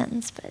bad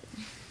sentence, but...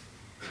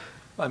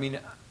 I mean,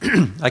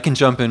 I can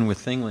jump in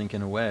with ThingLink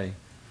in a way,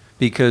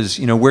 because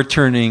we're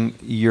turning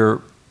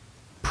your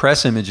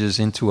press images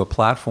into a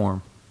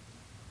platform.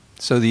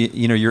 So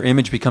your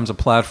image becomes a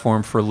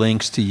platform for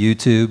links to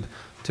YouTube,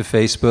 to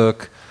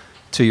Facebook,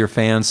 to your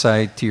fan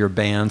site, to your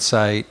band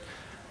site,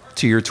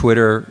 to your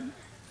Twitter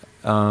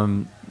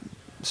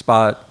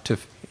spot, to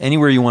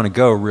anywhere you want to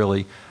go,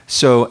 really.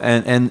 So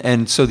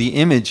and so the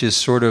image is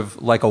sort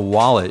of like a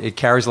wallet. It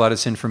carries a lot of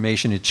this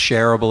information. It's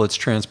shareable. It's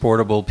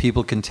transportable.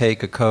 People can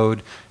take a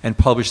code and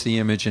publish the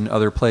image in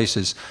other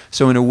places.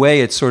 So in a way,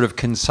 it sort of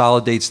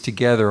consolidates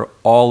together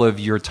all of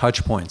your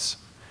touch points.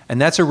 And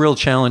that's a real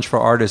challenge for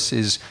artists,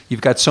 is you've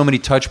got so many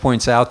touch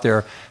points out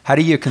there. How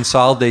do you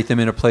consolidate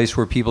them in a place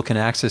where people can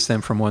access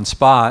them from one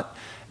spot?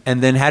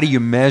 And then how do you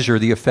measure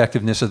the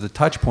effectiveness of the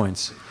touch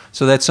points?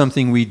 So that's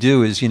something we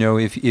do is,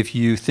 if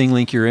you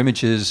ThingLink your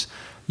images,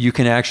 you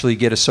can actually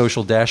get a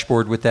social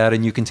dashboard with that,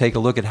 and you can take a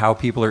look at how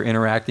people are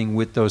interacting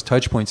with those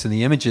touch points in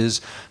the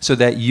images, so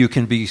that you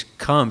can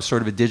become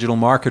sort of a digital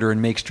marketer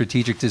and make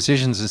strategic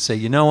decisions and say,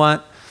 you know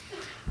what?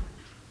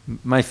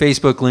 My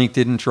Facebook link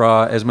didn't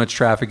draw as much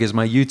traffic as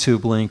my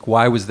YouTube link.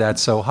 Why was that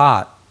so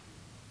hot?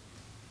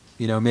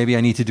 Maybe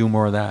I need to do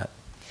more of that.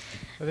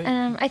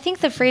 I think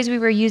the phrase we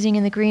were using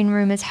in the green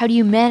room is, how do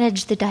you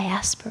manage the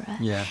diaspora?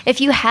 Yeah.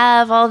 If you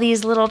have all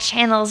these little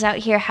channels out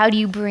here, how do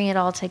you bring it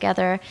all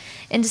together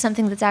into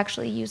something that's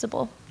actually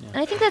usable? Yeah. And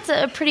I think that's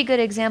a pretty good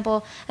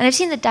example. And I've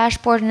seen the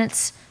dashboard, and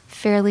it's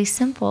fairly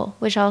simple,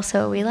 which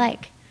also we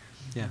like.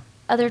 Yeah.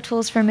 Other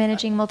tools for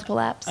managing multiple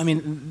apps. I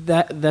mean,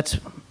 that's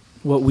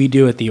what we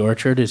do at the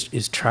Orchard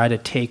is try to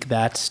take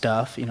that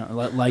stuff,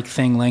 like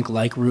ThingLink,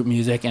 like Root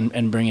Music,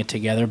 and bring it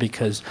together,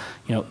 because,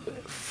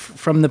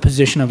 from the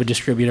position of a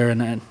distributor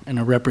and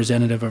a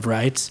representative of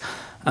rights,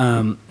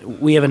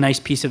 we have a nice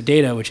piece of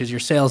data, which is your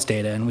sales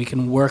data, and we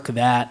can work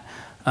that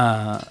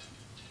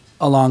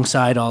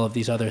alongside all of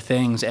these other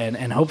things,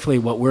 and hopefully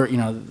what we're,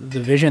 the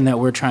vision that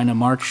we're trying to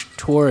march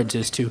towards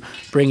is to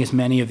bring as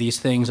many of these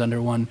things under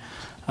one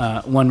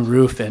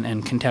roof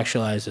and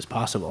contextualized as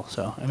possible.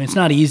 So, I mean, it's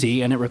not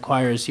easy, and it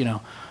requires,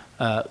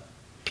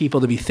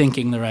 people to be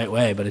thinking the right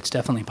way, but it's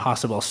definitely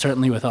possible,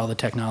 certainly with all the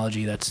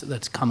technology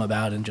that's come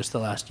about in just the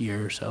last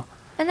year or so.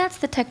 And that's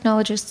the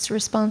technologist's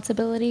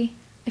responsibility.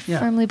 I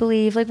firmly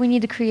believe, we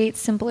need to create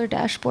simpler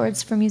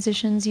dashboards for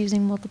musicians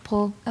using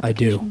multiple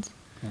applications.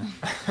 I do.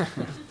 Yeah.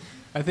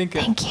 I think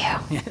Thank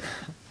you.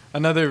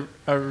 another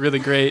really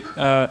great,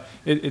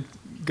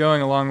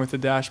 going along with the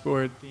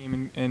dashboard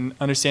theme and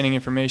understanding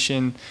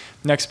information,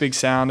 Next Big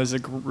Sound is a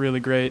really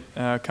great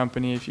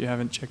company. If you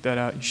haven't checked that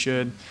out, you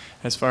should.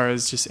 As far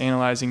as just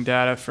analyzing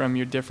data from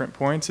your different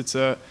points, it's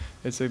a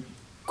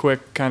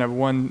quick kind of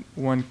one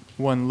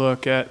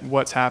look at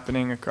what's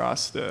happening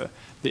across the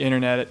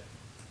internet at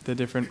the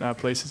different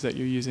places that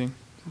you're using.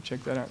 So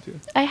check that out too.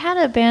 I had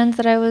a band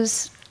that I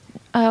was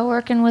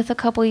working with a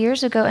couple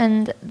years ago,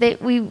 and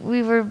we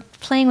were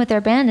playing with their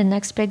band in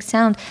Next Big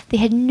Sound. They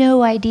had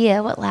no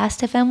idea what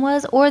Last FM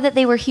was, or that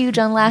they were huge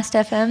on Last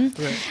FM,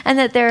 right. And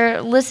that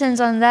their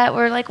listens on that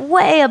were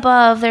way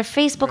above their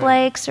Facebook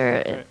likes,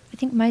 or I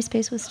think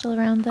MySpace was still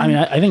around then. I mean,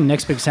 I think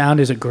Next Big Sound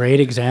is a great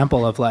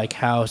example of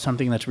how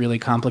something that's really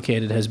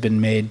complicated has been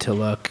made to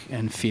look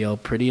and feel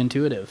pretty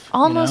intuitive.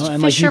 Almost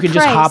and Fisher you can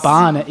Price. Just hop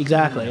on it,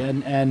 exactly,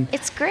 and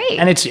it's great.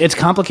 And it's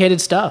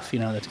complicated stuff,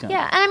 that's kind of.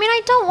 Yeah, and I mean,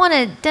 I don't want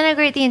to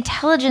denigrate the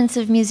intelligence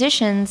of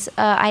musicians.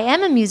 I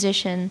am a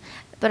musician,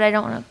 but I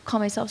don't want to call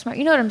myself smart.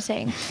 You know what I'm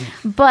saying?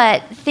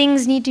 But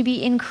things need to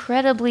be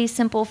incredibly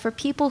simple for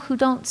people who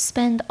don't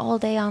spend all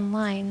day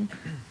online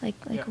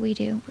like we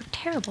do. We're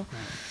terrible.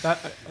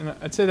 And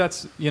I'd say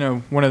that's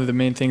one of the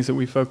main things that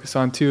we focus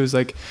on too is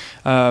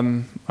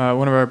one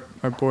of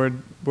our board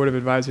of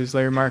advisors,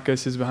 Larry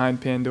Marcus, is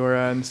behind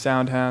Pandora and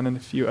SoundHound and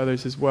a few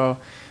others as well.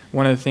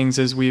 One of the things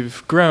as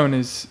we've grown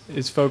is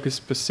focused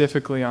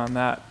specifically on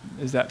that.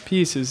 Is that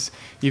piece is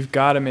you've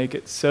got to make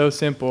it so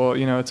simple.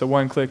 It's a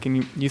one click,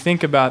 and you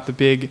think about the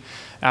big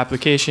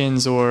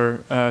applications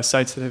or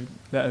sites that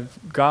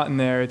have gotten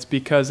there. It's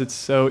because it's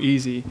so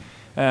easy.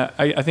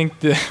 I think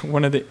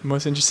one of the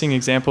most interesting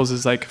examples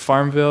is like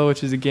Farmville,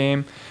 which is a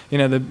game,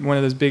 one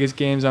of those biggest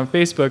games on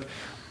Facebook.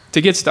 To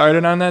get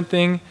started on that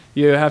thing,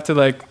 you have to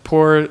like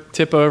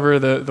tip over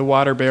the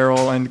water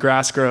barrel and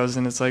grass grows,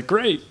 and it's like,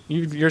 great,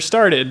 you're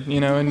started,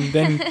 and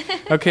then,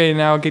 okay,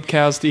 now get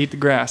cows to eat the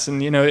grass.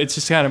 And, it's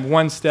just kind of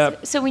one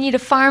step. So we need a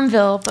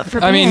Farmville, but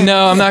for I mean,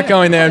 no, I'm not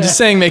going there. I'm just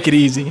saying make it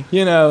easy,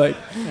 like.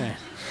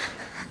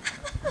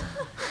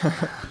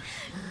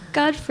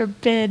 God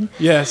forbid.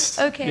 Yes.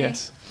 Okay.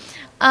 Yes.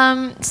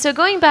 So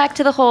going back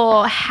to the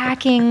whole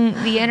hacking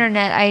the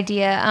internet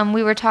idea,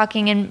 we were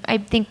talking, and I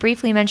think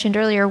briefly mentioned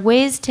earlier,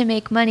 ways to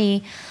make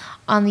money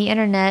on the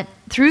internet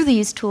through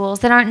these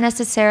tools that aren't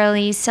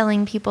necessarily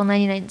selling people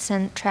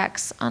 99-cent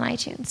tracks on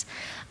iTunes.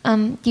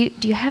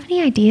 Do you have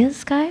any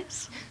ideas,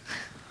 guys?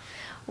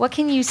 What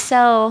can you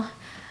sell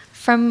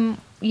from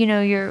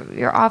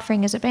your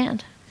offering as a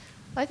band?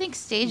 Well, I think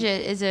Stage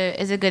It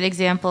is a good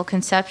example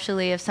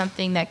conceptually of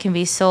something that can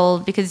be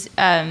sold, because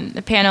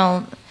the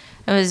panel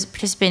I was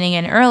participating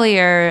in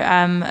earlier,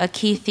 a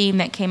key theme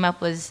that came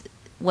up was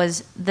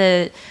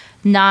the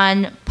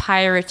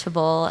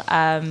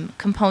non-piratable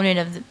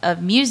component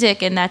of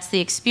music, and that's the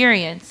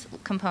experience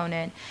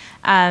component.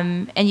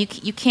 And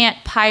you can't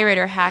pirate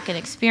or hack an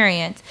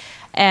experience.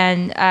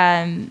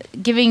 And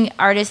giving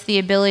artists the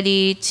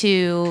ability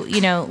to,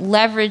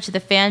 leverage the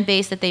fan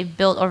base that they've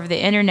built over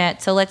the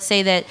internet. So let's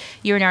say that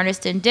you're an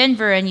artist in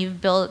Denver and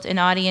you've built an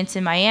audience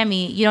in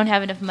Miami. You don't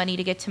have enough money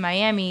to get to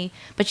Miami,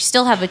 but you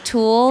still have a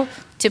tool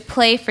to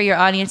play for your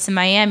audience in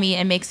Miami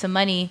and make some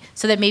money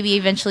so that maybe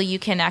eventually you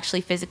can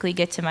actually physically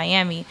get to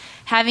Miami.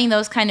 Having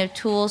those kind of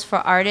tools for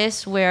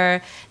artists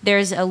where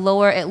it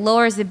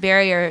lowers the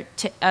barrier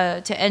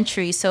to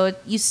entry. So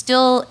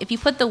if you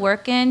put the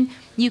work in,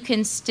 you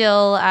can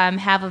still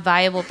have a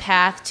viable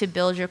path to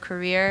build your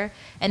career,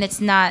 and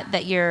it's not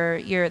that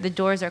the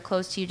doors are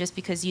closed to you just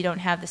because you don't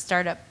have the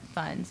startup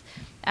funds.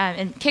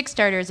 And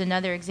Kickstarter is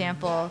another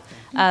example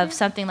of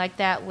something like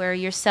that, where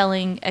you're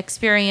selling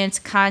experience,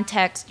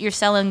 context, you're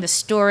selling the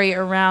story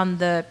around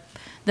the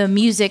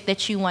music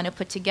that you want to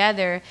put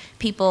together.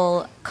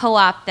 People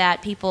co-opt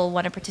that, people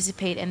want to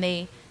participate, and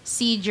they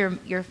seed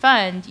your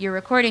fund, your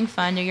recording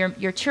fund, or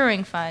your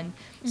touring fund.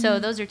 Mm-hmm. So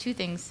those are two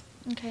things.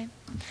 Okay.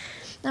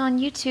 Now on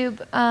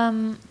YouTube,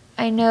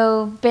 I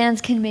know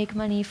bands can make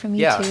money from YouTube.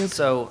 Yeah,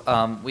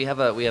 so we have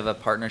a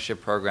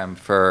partnership program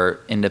for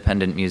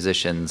independent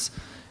musicians.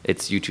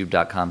 It's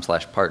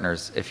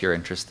youtube.com/partners if you're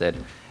interested.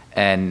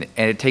 And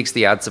it takes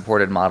the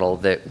ad-supported model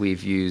that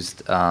we've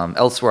used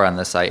elsewhere on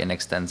the site and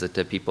extends it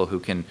to people who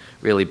can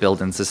really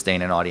build and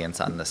sustain an audience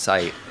on the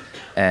site.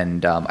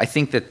 And I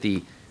think that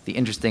the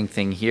interesting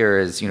thing here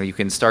is, you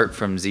can start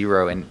from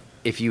zero, and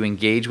if you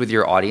engage with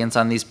your audience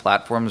on these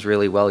platforms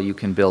really well, you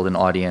can build an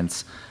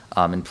audience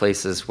in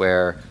places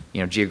where,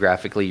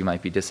 geographically you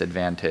might be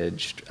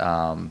disadvantaged.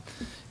 You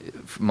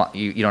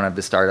don't have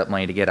the startup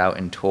money to get out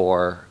and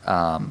tour.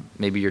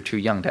 Maybe you're too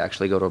young to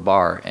actually go to a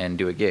bar and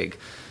do a gig.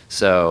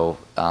 So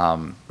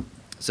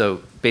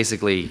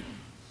basically,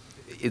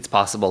 it's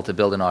possible to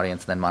build an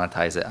audience and then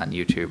monetize it on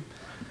YouTube.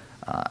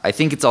 I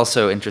think it's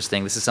also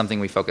interesting. This is something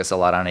we focus a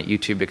lot on at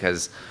YouTube,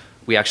 because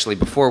we actually,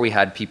 before we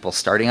had people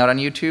starting out on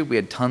YouTube, we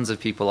had tons of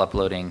people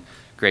uploading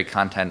great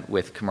content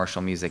with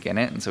commercial music in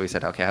it. And so we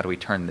said, okay, how do we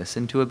turn this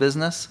into a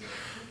business?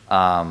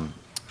 And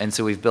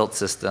so we've built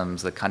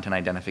systems, the content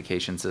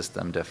identification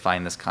system, to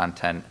find this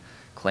content,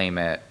 claim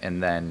it,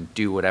 and then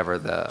do whatever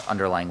the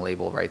underlying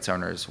label rights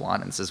owners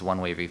want. And this is one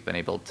way we've been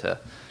able to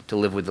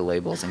live with the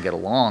labels and get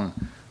along,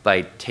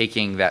 by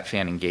taking that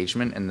fan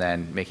engagement and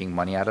then making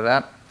money out of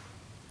that.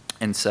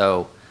 And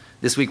so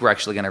this week we're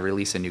actually going to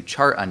release a new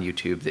chart on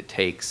YouTube that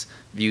takes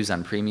views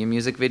on premium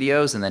music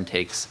videos and then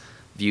takes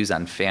views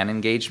on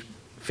fan-produced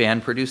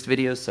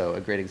videos. So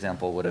a great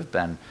example would have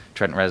been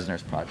Trent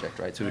Reznor's project,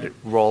 right? So we would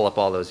roll up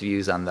all those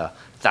views on the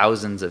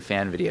thousands of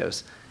fan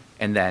videos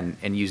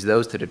and use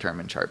those to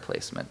determine chart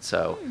placement.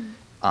 So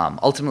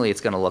ultimately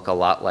it's going to look a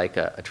lot like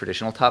a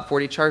traditional top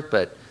 40 chart,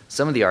 but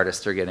some of the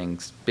artists are getting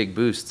big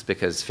boosts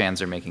because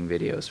fans are making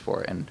videos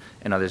for it, and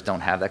others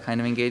don't have that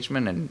kind of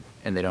engagement,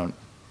 and they don't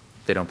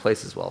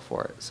place as well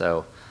for it.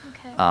 So,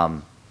 okay.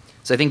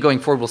 So I think going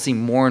forward we'll see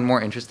more and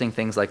more interesting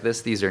things like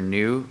this. These are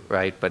new,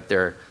 right? But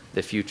they're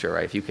the future,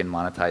 right? If you can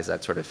monetize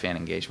that sort of fan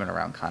engagement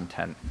around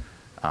content,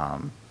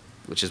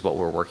 which is what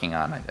we're working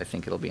on, I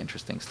think it'll be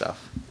interesting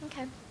stuff.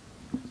 Okay.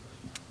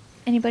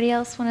 Anybody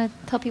else want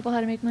to tell people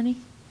how to make money?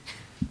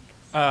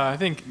 I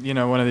think,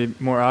 one of the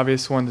more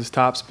obvious ones is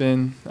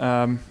Topspin.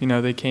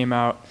 They came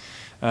out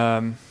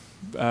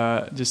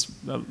just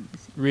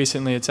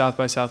recently at South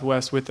by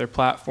Southwest with their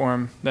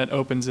platform that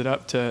opens it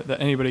up that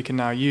anybody can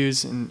now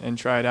use and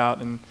try it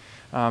out. And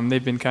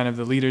they've been kind of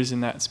the leaders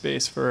in that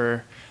space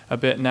for a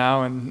bit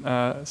now,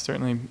 and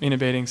certainly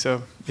innovating.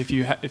 So if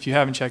you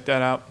haven't checked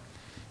that out,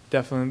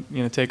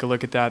 definitely take a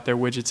look at that. They're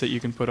widgets that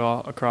you can put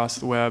all across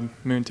the web.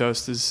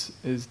 Moontoast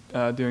is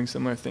doing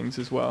similar things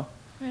as well.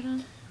 Right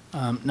on.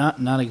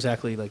 Not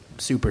exactly like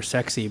super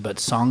sexy, but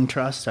Song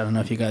Trust. I don't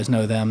know if you guys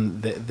know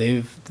them.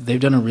 They've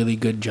done a really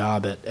good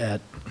job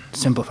at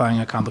simplifying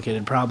a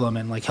complicated problem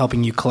and like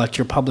helping you collect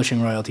your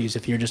publishing royalties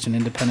if you're just an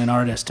independent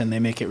artist, and they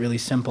make it really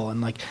simple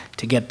and like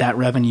to get that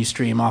revenue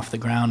stream off the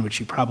ground, which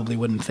you probably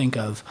wouldn't think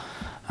of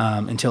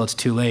until it's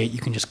too late. You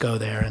can just go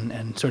there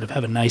and sort of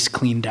have a nice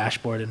clean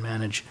dashboard and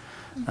manage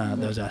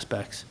those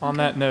aspects. On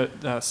that note,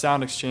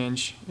 Sound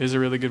Exchange is a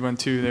really good one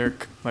too. They're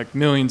like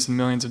millions and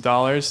millions of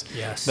dollars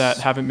that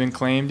haven't been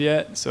claimed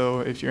yet. So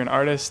if you're an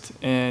artist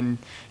and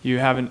you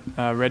haven't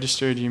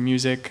registered your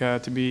music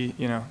to be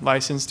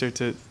licensed or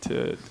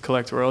to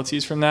collect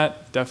royalties from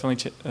that,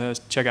 definitely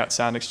check out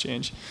Sound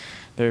Exchange.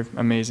 They're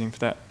amazing for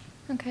that.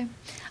 Okay.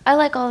 I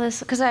like all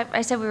this because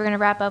I said we were going to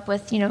wrap up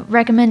with,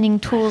 recommending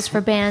tools for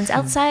bands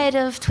outside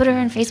of Twitter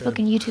and Facebook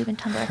and YouTube and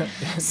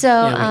Tumblr.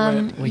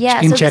 So, we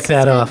can check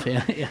that off.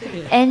 Yeah.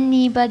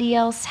 Anybody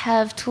else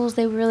have tools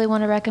they really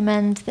want to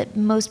recommend that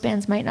most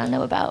bands might not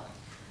know about?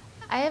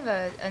 I have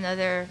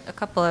a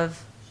couple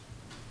of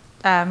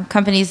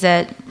companies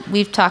that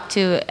we've talked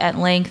to at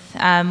length.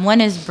 One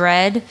is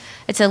Bread.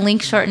 It's a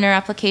link shortener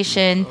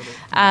application.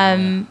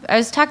 I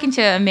was talking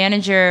to a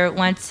manager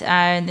once,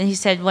 and he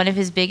said one of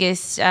his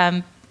biggest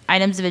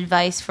items of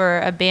advice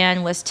for a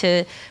band was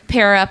to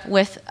pair up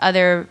with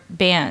other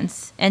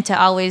bands and to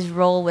always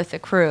roll with a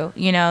crew.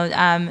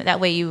 That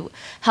way you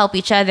help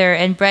each other.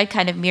 And Bread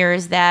kind of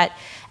mirrors that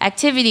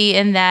activity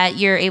in that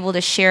you're able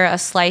to share a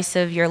slice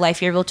of your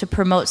life. You're able to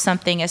promote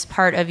something as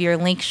part of your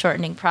link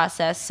shortening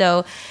process.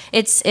 So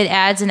it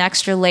adds an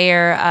extra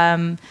layer,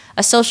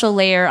 a social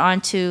layer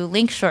onto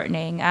link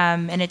shortening,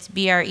 and it's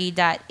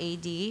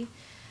bre.ad.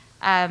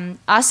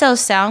 Also,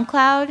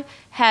 SoundCloud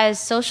has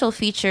social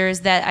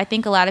features that I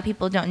think a lot of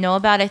people don't know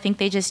about. I think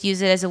they just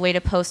use it as a way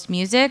to post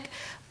music.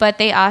 But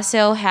they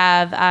also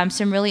have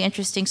some really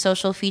interesting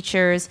social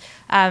features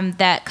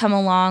that come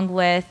along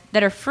with,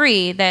 that are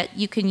free, that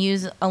you can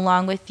use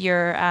along with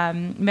your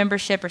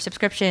membership or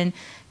subscription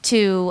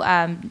to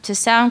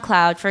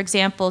SoundCloud. For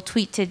example,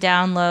 tweet to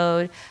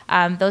download,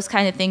 those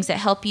kind of things that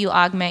help you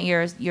augment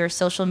your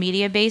social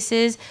media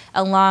bases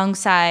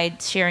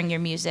alongside sharing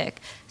your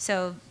music.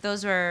 So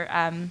those were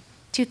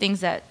two things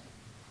that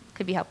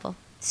could be helpful.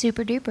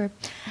 Super duper.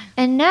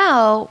 And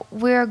now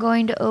we're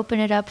going to open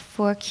it up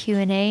for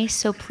Q&A,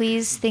 so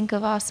please think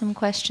of awesome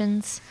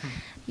questions.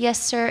 Yes,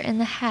 sir, in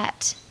the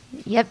hat.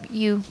 Yep,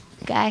 you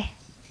guy.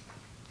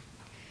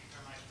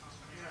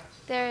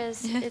 There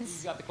is.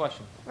 It's You got the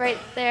question. right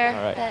there,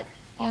 All right. that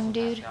young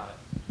dude.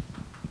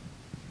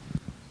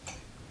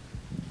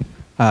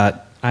 My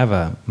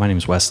name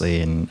is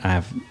Wesley, and I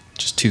have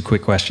just two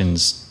quick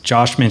questions.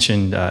 Josh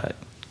mentioned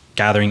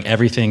gathering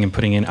everything and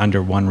putting it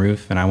under one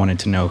roof, and I wanted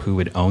to know who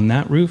would own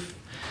that roof.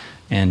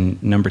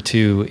 And number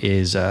two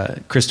is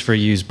Christopher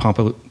used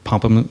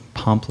Pomplamoose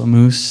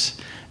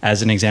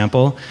as an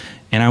example,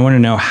 and I want to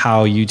know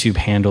how YouTube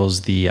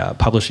handles the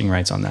publishing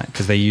rights on that,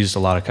 because they used a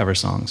lot of cover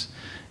songs,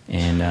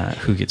 and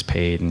who gets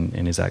paid,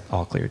 and is that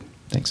all cleared?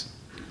 Thanks.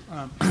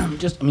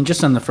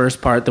 Just on the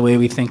first part, the way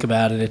we think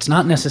about it, it's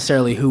not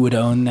necessarily who would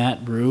own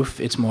that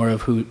roof. It's more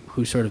of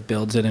who sort of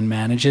builds it and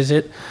manages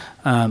it.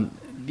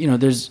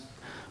 There's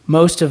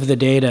most of the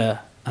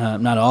data,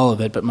 not all of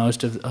it, but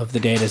most of the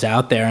data is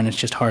out there, and it's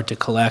just hard to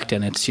collect.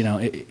 And it's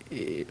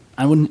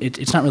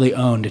it's not really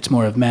owned. It's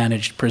more of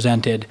managed,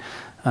 presented.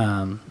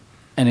 And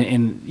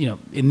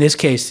in this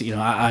case,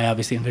 I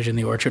obviously envision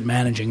the Orchard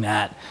managing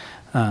that,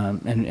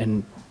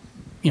 and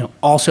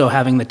also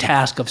having the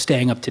task of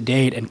staying up to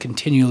date and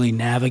continually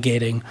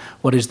navigating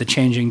what is the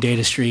changing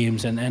data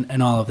streams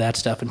and all of that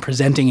stuff, and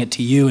presenting it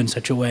to you in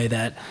such a way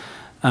that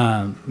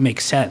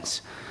makes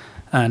sense.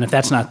 And if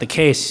that's not the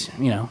case,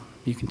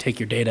 you can take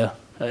your data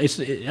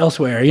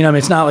elsewhere.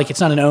 It's not like it's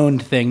not an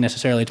owned thing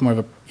necessarily. It's more of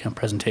a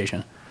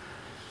presentation.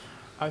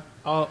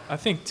 I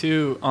think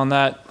too on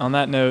that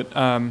note,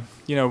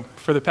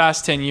 for the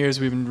past 10 years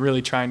we've been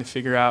really trying to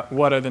figure out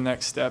what are the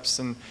next steps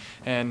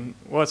and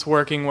what's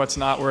working, what's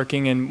not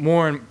working, and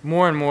more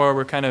and more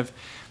we're kind of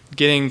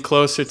getting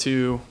closer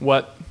to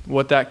what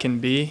that can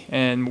be,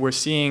 and we're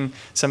seeing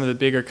some of the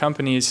bigger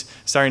companies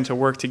starting to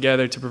work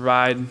together to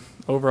provide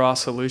overall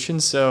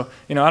solutions. So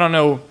I don't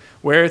know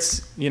where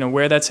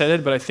where that's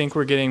headed, but I think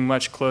we're getting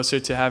much closer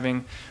to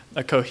having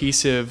a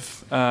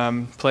cohesive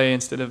play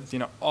instead of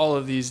all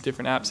of these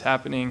different apps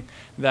happening.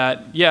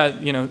 That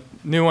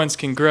new ones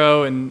can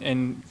grow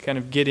and kind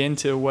of get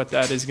into what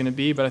that is going to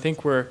be, but I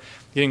think we're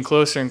getting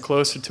closer and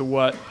closer to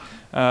what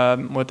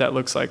that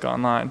looks like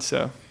online.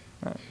 So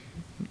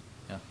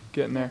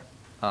getting there.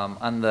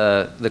 On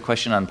the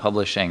question on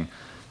publishing,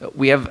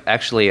 we have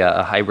actually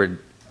a hybrid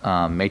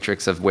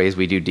matrix of ways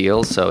we do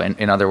deals. So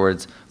in other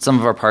words, some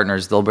of our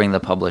partners, they'll bring the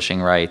publishing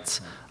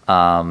rights.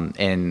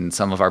 In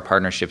some of our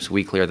partnerships,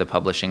 we clear the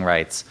publishing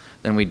rights.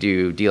 Then we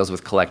do deals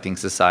with collecting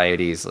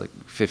societies, like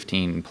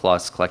 15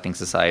 plus collecting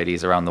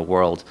societies around the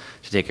world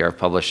to take care of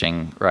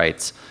publishing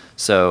rights.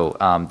 So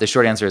the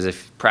short answer is the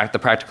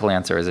practical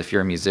answer is if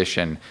you're a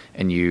musician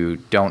and you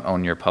don't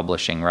own your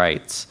publishing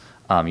rights,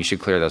 you should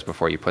clear those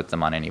before you put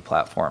them on any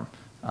platform.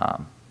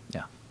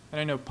 And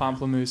I know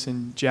Pomplamoose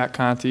and Jack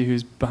Conte,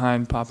 who's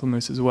behind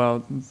Pomplamoose as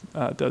well,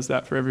 does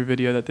that for every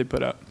video that they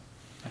put up.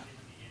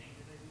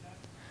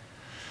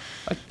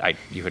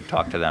 You could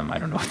talk to them. I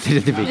don't know what they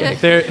did at the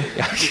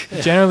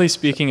beginning. Generally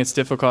speaking, it's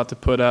difficult to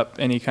put up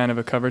any kind of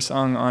a cover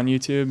song on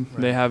YouTube.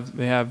 Right.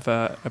 They have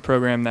a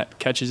program that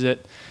catches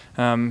it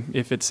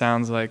if it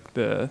sounds like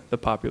the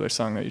popular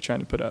song that you're trying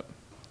to put up,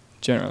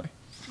 generally.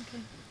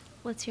 Okay.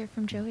 Let's hear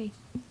from Joey.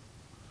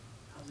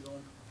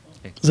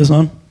 Is this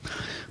on?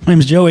 My name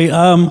is Joey.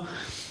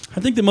 I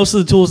think that most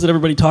of the tools that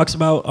everybody talks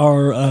about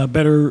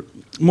are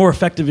more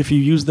effective if you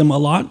use them a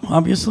lot,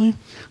 obviously,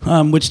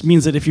 which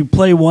means that if you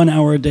play 1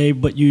 hour a day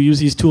but you use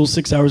these tools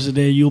 6 hours a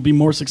day, you'll be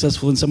more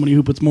successful than somebody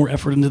who puts more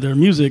effort into their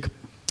music.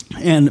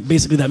 And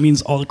basically that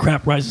means all the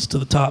crap rises to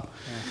the top.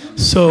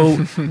 So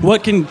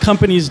what can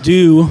companies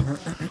do?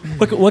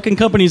 What can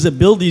companies that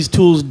build these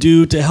tools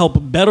do to help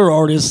better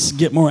artists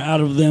get more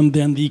out of them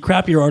than the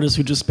crappier artists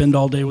who just spend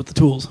all day with the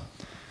tools?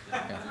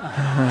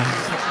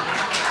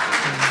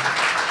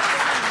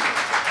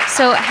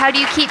 So how do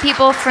you keep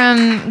people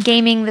from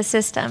gaming the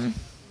system?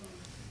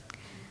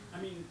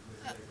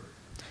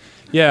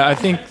 Yeah, I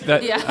think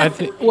that I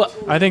think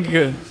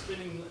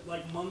spending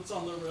like months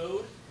on the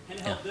road and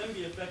help them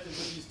be effective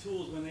with these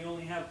tools when they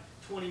only have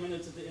 20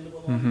 minutes at the end of a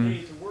long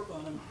day to work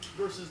on them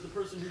versus the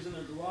person who's in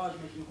their garage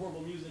making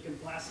horrible music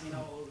and blasting it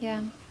all over.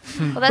 Yeah.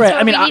 Well, that's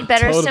why we need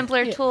better,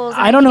 simpler tools.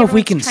 I don't know if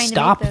we can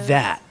stop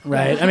that,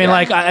 right? I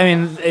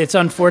mean, it's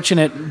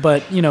unfortunate,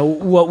 but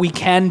what we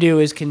can do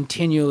is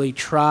continually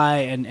try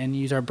and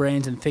use our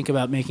brains and think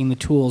about making the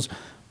tools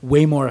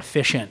way more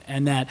efficient,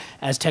 and that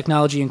as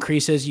technology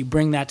increases, you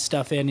bring that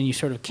stuff in and you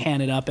sort of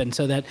can it up, and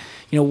so that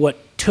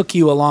what took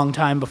you a long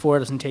time before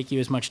doesn't take you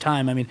as much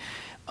time. I mean,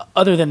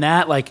 other than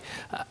that,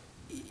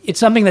 it's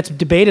something that's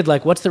debated,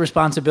 what's the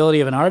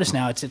responsibility of an artist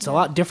now? It's a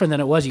lot different than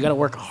it was. You got to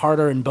work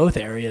harder in both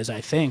areas, I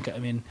think. I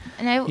mean,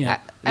 and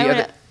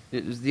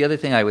the other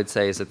thing I would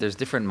say is that there's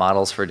different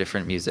models for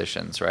different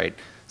musicians, right?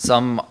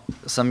 Some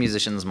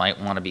musicians might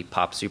want to be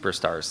pop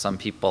superstars. Some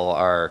people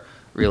are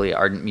really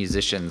ardent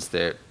musicians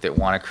that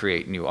want to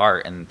create new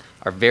art and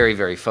are very,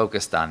 very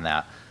focused on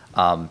that.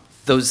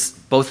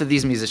 Both of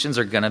these musicians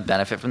are going to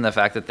benefit from the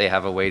fact that they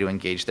have a way to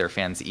engage their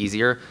fans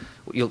easier.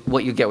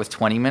 What you get with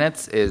 20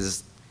 minutes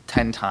is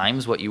 10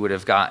 times what you would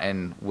have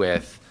gotten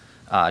with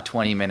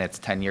 20 minutes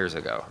 10 years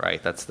ago,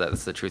 right? That's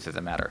the truth of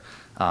the matter.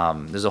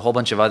 There's a whole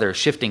bunch of other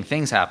shifting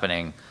things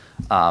happening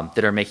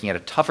that are making it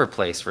a tougher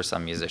place for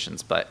some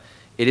musicians, but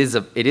it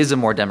is a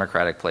more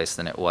democratic place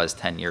than it was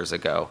 10 years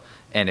ago,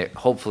 and it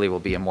hopefully will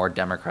be a more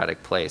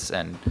democratic place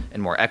and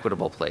more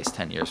equitable place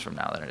 10 years from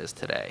now than it is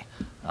today.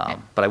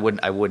 But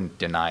I wouldn't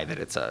deny that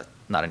it's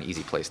not an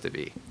easy place to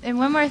be. And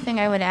one more thing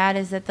I would add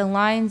is that the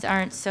lines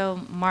aren't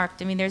so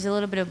marked. I mean, there's a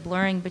little bit of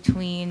blurring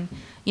between,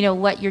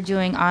 what you're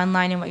doing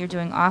online and what you're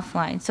doing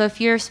offline. So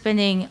if you're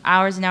spending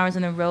hours and hours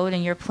on the road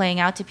and you're playing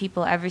out to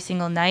people every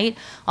single night,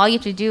 all you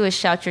have to do is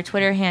shout your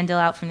Twitter handle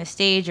out from the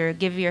stage or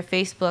give your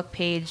Facebook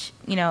page,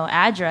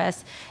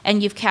 address,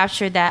 and you've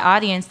captured that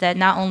audience that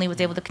not only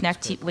was able to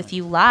connect with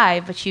you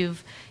live, but you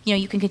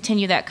can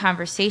continue that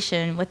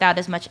conversation without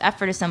as much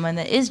effort as someone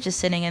that is just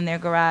sitting in their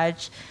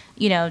garage,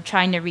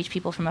 trying to reach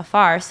people from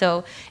afar.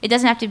 So it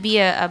doesn't have to be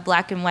a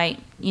black and white,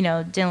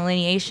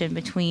 delineation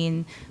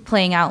between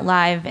playing out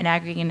live and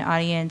aggregating an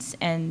audience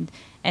and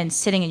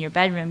sitting in your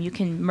bedroom. You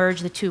can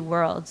merge the two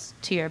worlds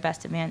to your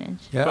best advantage.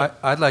 Yeah,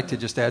 I'd like to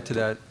just add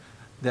to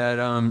that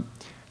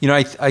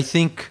I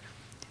think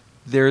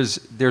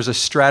there's a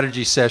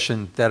strategy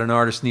session that an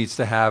artist needs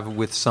to have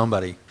with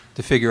somebody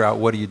to figure out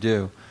what do you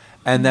do.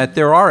 And that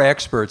there are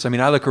experts. I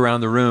mean, I look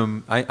around the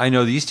room. I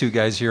know these two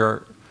guys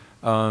here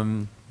are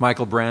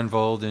Michael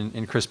Brandvold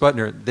and Chris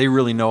Butner. They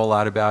really know a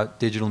lot about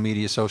digital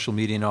media, social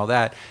media, and all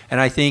that. And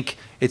I think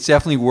it's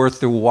definitely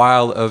worth the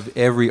while of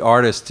every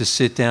artist to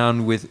sit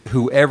down with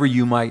whoever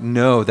you might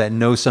know that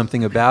knows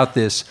something about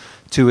this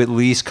to at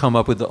least come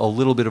up with a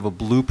little bit of a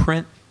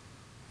blueprint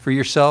for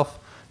yourself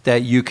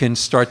that you can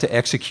start to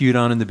execute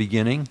on in the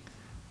beginning.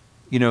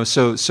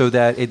 So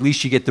that at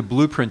least you get the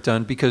blueprint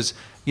done. Because,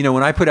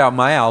 when I put out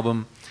my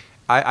album,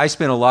 I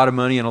spent a lot of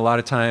money and a lot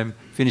of time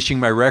finishing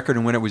my record,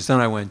 and when it was done,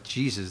 I went,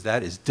 Jesus,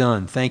 that is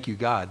done. Thank you,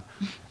 God.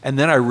 And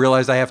then I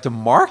realized I have to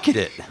market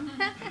it.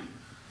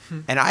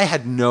 And I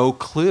had no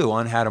clue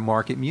on how to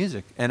market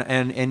music.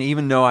 And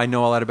even though I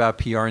know a lot about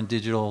PR and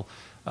digital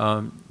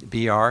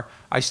PR,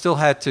 I still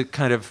had to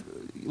kind of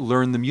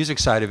learn the music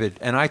side of it.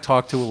 And I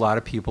talked to a lot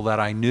of people that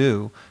I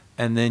knew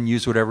and then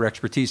use whatever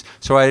expertise.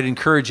 So I'd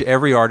encourage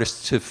every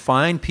artist to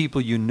find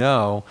people you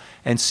know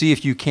and see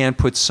if you can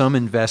put some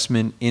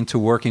investment into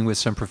working with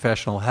some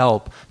professional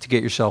help to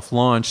get yourself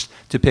launched,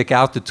 to pick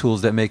out the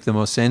tools that make the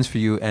most sense for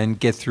you and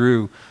get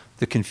through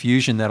the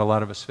confusion that a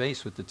lot of us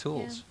face with the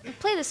tools. Yeah.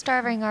 Play the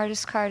starving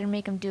artist card and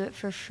make them do it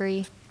for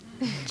free.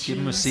 Give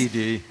them a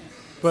CD.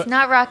 It's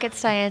not rocket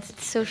science,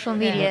 it's social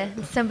media.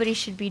 Yeah. Somebody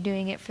should be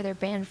doing it for their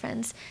band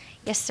friends.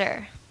 Yes,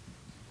 sir.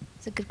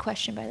 It's a good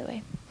question, by the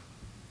way.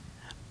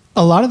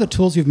 A lot of the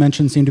tools you've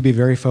mentioned seem to be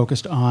very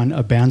focused on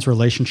a band's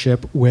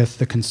relationship with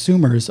the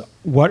consumers.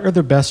 What are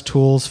the best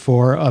tools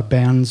for a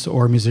band's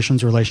or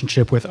musician's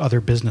relationship with other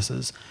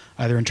businesses,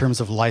 either in terms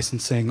of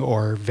licensing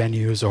or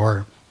venues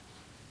or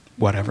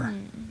whatever?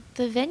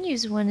 The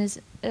venues one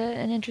is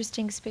an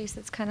interesting space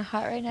that's kind of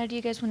hot right now. Do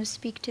you guys want to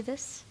speak to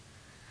this?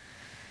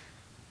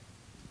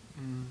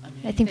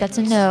 I think that's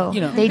a no.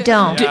 They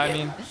don't. Yeah, I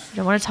mean, You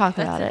don't want to talk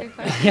about it.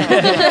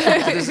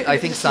 I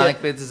think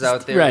Sonic Bids is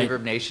out there. Right.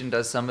 Reverb Nation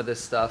does some of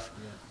this stuff.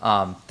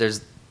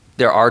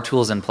 There are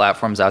tools and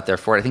platforms out there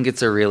for it. I think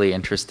it's a really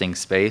interesting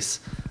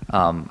space.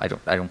 I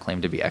don't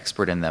claim to be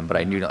expert in them, but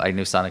I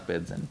knew Sonic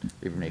Bids and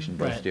Reverb Nation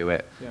both do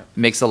it. Yeah. It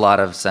makes a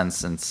lot of sense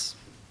since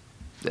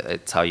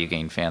it's how you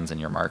gain fans in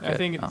your market. I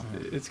think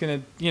it's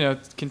going to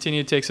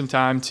continue to take some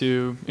time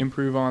to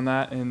improve on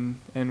that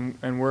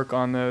and work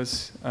on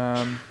those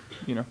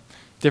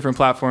different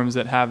platforms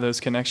that have those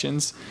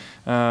connections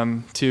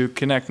to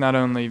connect not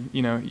only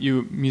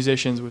you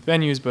musicians with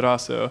venues but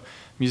also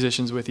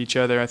musicians with each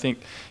other. I think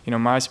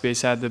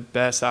MySpace had the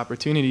best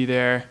opportunity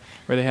there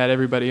where they had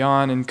everybody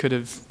on and could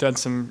have done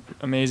some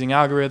amazing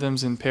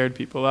algorithms and paired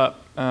people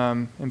up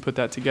and put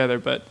that together.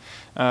 But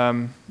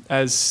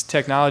as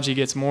technology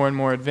gets more and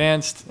more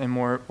advanced and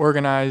more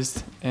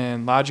organized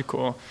and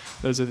logical,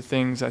 those are the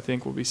things I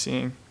think we'll be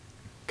seeing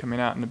coming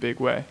out in a big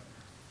way.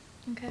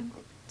 Okay.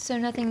 So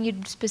nothing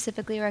you'd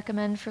specifically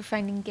recommend for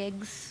finding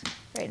gigs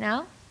right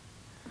now?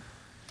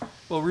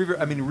 Well,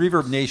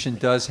 Reverb Nation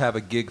does have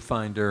a gig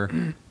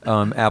finder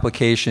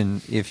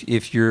application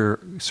if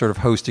you're sort of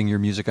hosting your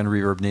music on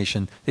Reverb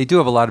Nation. They do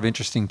have a lot of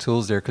interesting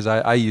tools there because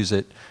I use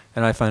it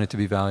and I find it to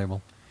be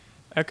valuable.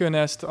 Echo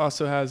Nest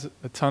also has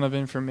a ton of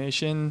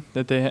information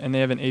that they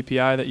have an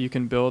API that you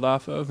can build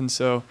off of, and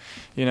so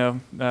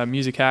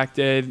Music Hack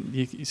Day,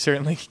 you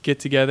certainly get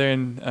together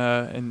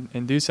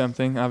and do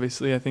something.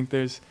 Obviously, I think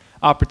there's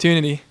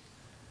opportunity.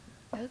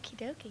 Okie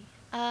dokie.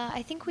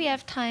 I think we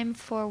have time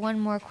for one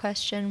more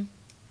question,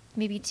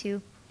 maybe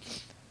two.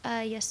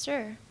 Yes,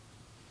 sir.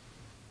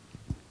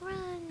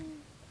 Run.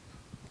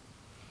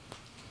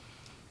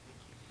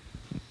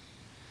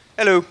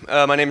 Hello,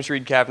 my name is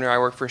Reed Kavner. I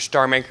work for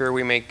StarMaker.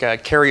 We make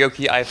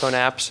karaoke iPhone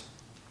apps.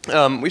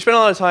 We spend a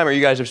lot of time, or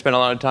you guys have spent a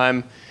lot of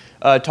time,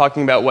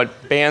 talking about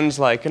what bands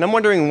like, and I'm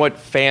wondering what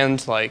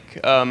fans like.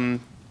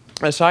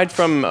 Aside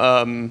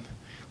from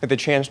the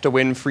chance to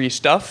win free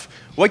stuff,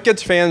 what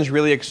gets fans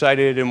really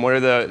excited, and what are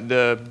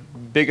the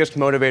biggest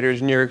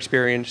motivators in your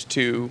experience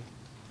to,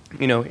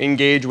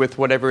 engage with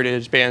whatever it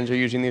is bands are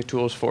using these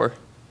tools for?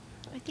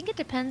 I think it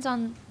depends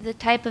on the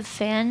type of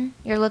fan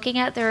you're looking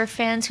at. There are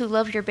fans who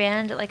love your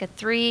band at like a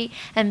 3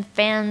 and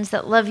fans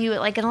that love you at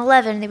like an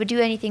 11. They would do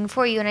anything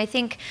for you. And I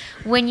think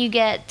when you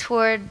get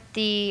toward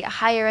the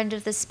higher end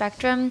of the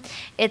spectrum,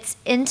 it's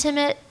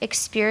intimate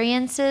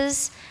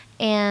experiences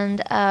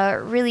and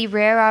really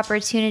rare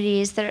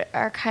opportunities that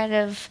are kind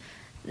of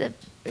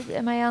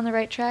am I on the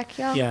right track,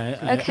 y'all? Yeah,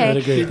 I okay. would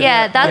agree with that.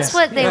 Yeah, that's Yes.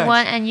 what they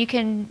want, and you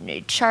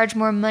can charge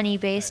more money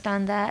based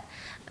on that.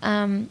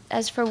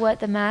 As for what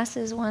the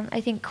masses want,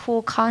 I think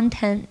cool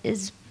content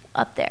is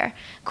up there.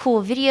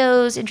 Cool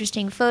videos,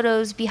 interesting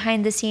photos,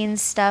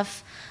 behind-the-scenes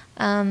stuff.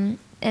 And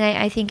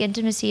I think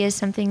intimacy is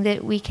something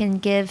that we can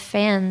give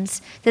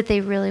fans that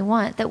they really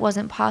want that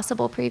wasn't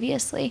possible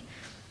previously.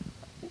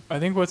 I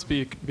think what's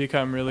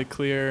become really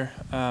clear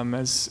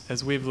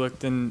as we've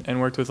looked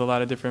and worked with a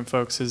lot of different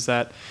folks is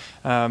that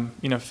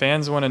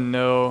fans want to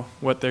know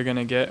what they're going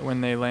to get when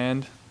they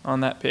land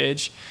on that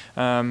page.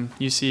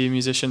 You see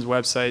musicians'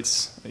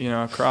 websites,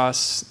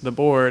 across the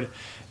board,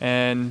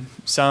 and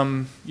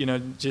some,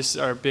 just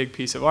are a big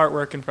piece of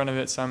artwork in front of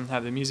it. Some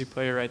have the music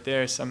player right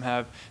there. Some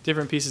have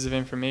different pieces of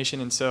information.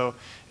 And so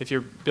if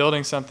you're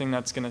building something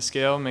that's going to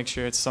scale, make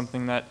sure it's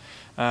something that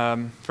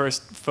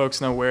first folks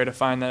know where to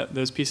find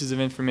those pieces of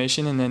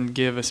information, and then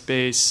give a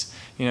space,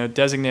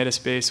 designate a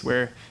space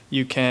where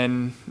you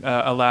can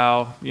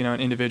allow, an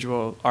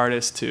individual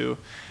artist to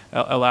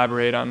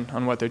elaborate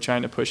on what they're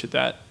trying to push at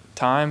that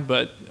time.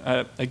 But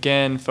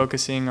again,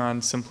 focusing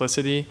on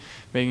simplicity,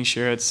 making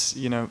sure it's,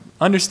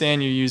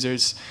 understand your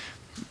users.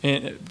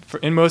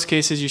 In most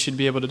cases, you should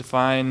be able to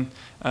define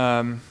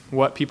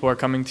what people are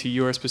coming to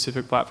your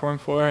specific platform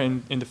for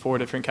into 4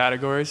 different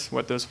categories,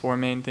 what those 4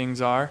 main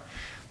things are.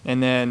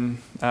 And then,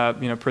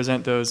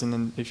 present those, and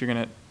then if you're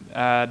going to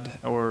add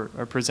or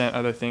present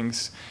other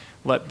things,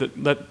 let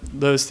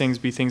those things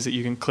be things that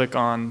you can click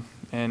on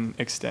and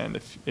extend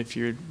if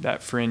you're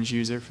that fringe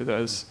user for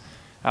those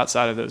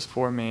outside of those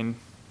 4 main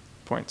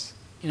points.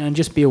 And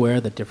just be aware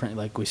that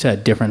like we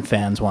said, different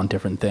fans want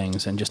different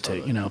things, and just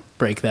to,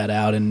 break that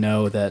out and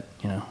know that,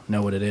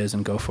 know what it is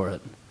and go for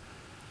it.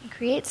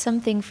 Create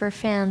something for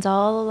fans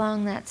all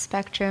along that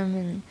spectrum,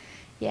 and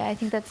yeah, I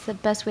think that's the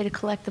best way to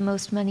collect the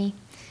most money.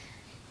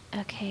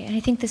 Okay, and I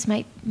think this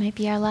might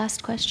be our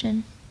last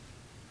question.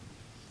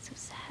 So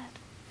sad.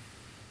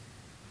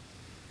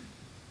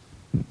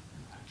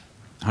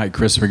 Hi,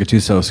 Chris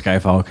Rigatuso,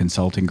 Skyfall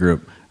Consulting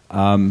Group.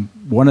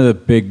 One of the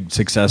big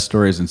success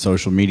stories in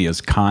social media is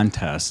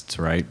contests,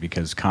 right?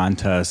 Because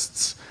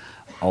contests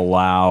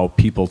allow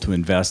people to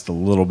invest a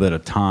little bit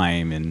of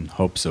time in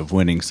hopes of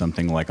winning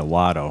something like a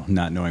lotto,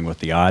 not knowing what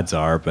the odds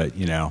are, but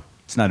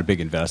it's not a big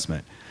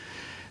investment.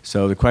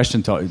 So the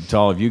question to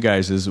all of you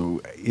guys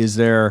is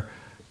there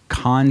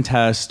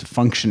contest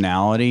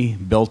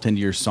functionality built into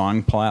your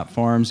song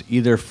platforms,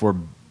 either for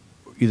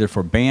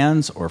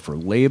bands or for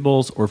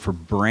labels or for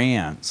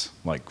brands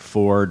like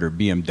Ford or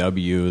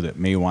BMW that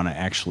may want to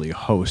actually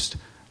host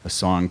a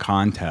song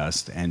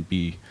contest and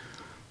be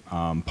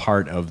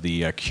part of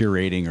the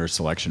curating or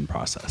selection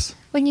process?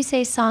 When you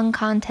say song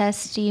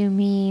contest, do you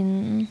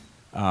mean?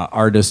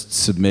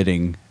 Artists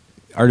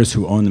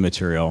who own the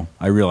material.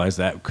 I realize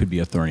that could be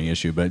a thorny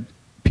issue, but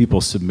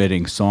people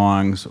submitting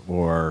songs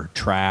or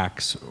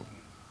tracks,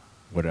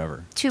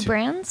 whatever. To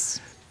brands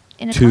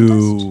in a contest?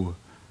 To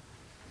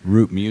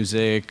Root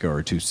Music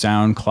or to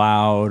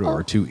SoundCloud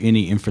or to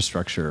any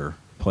infrastructure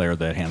player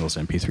that handles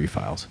MP3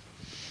 files.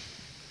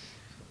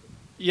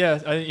 Yeah,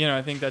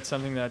 I think that's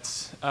something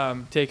that's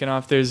taken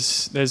off.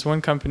 There's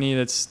one company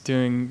that's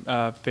doing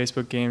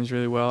Facebook games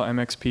really well,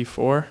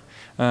 MXP4,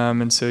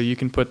 and so you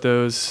can put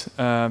those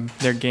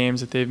their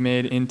games that they've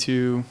made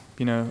into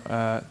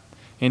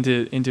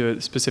into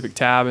a specific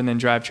tab and then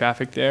drive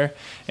traffic there.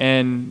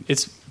 And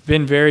it's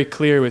been very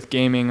clear with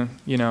gaming,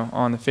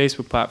 on the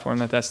Facebook platform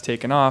that's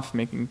taken off,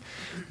 making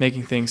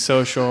things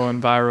social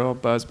and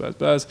viral, buzz. But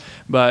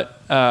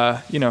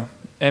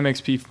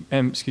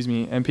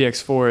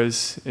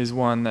MPX4 is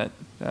one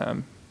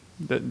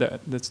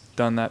that's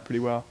done that pretty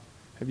well.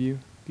 Have you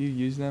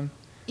used them?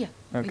 Yeah,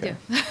 okay.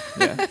 we do.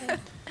 Yeah.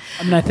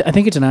 I mean, I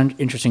think it's an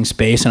interesting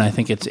space, and I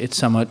think it's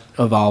somewhat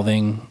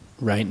evolving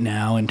right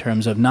now in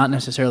terms of not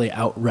necessarily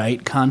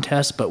outright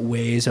contests, but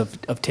ways of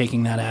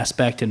taking that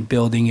aspect and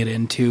building it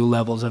into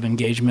levels of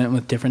engagement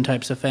with different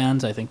types of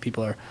fans. I think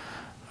people are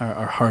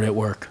hard at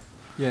work.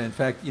 Yeah, in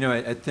fact,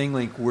 at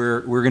ThingLink,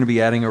 we're going to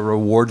be adding a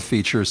reward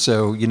feature.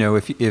 So,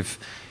 if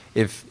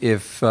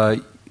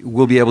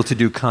we'll be able to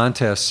do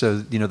contests, so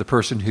the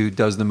person who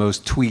does the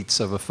most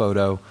tweets of a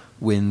photo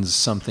wins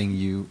something,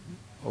 you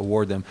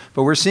award them.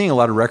 But we're seeing a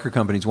lot of record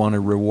companies want to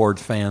reward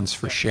fans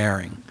for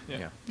sharing,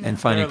 and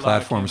finding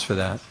platforms for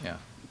that. Yeah.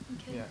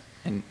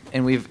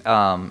 And we've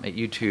at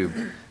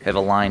YouTube have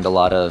aligned a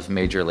lot of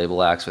major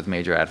label acts with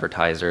major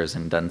advertisers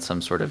and done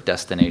some sort of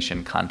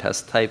destination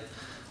contest type.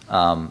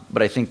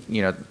 But I think,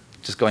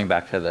 just going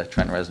back to the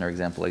Trent Reznor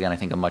example again, I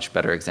think a much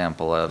better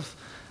example of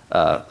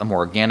a more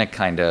organic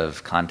kind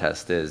of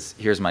contest is,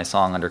 here's my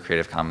song under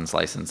Creative Commons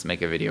license,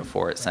 make a video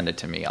for it, send it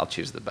to me, I'll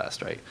choose the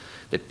best, right?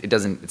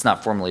 It's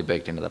not formally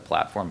baked into the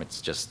platform,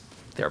 it's just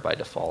there by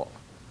default.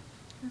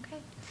 Okay.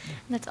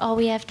 That's all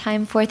we have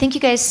time for. Thank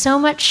you guys so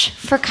much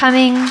for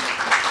coming.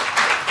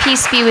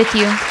 Peace be with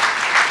you.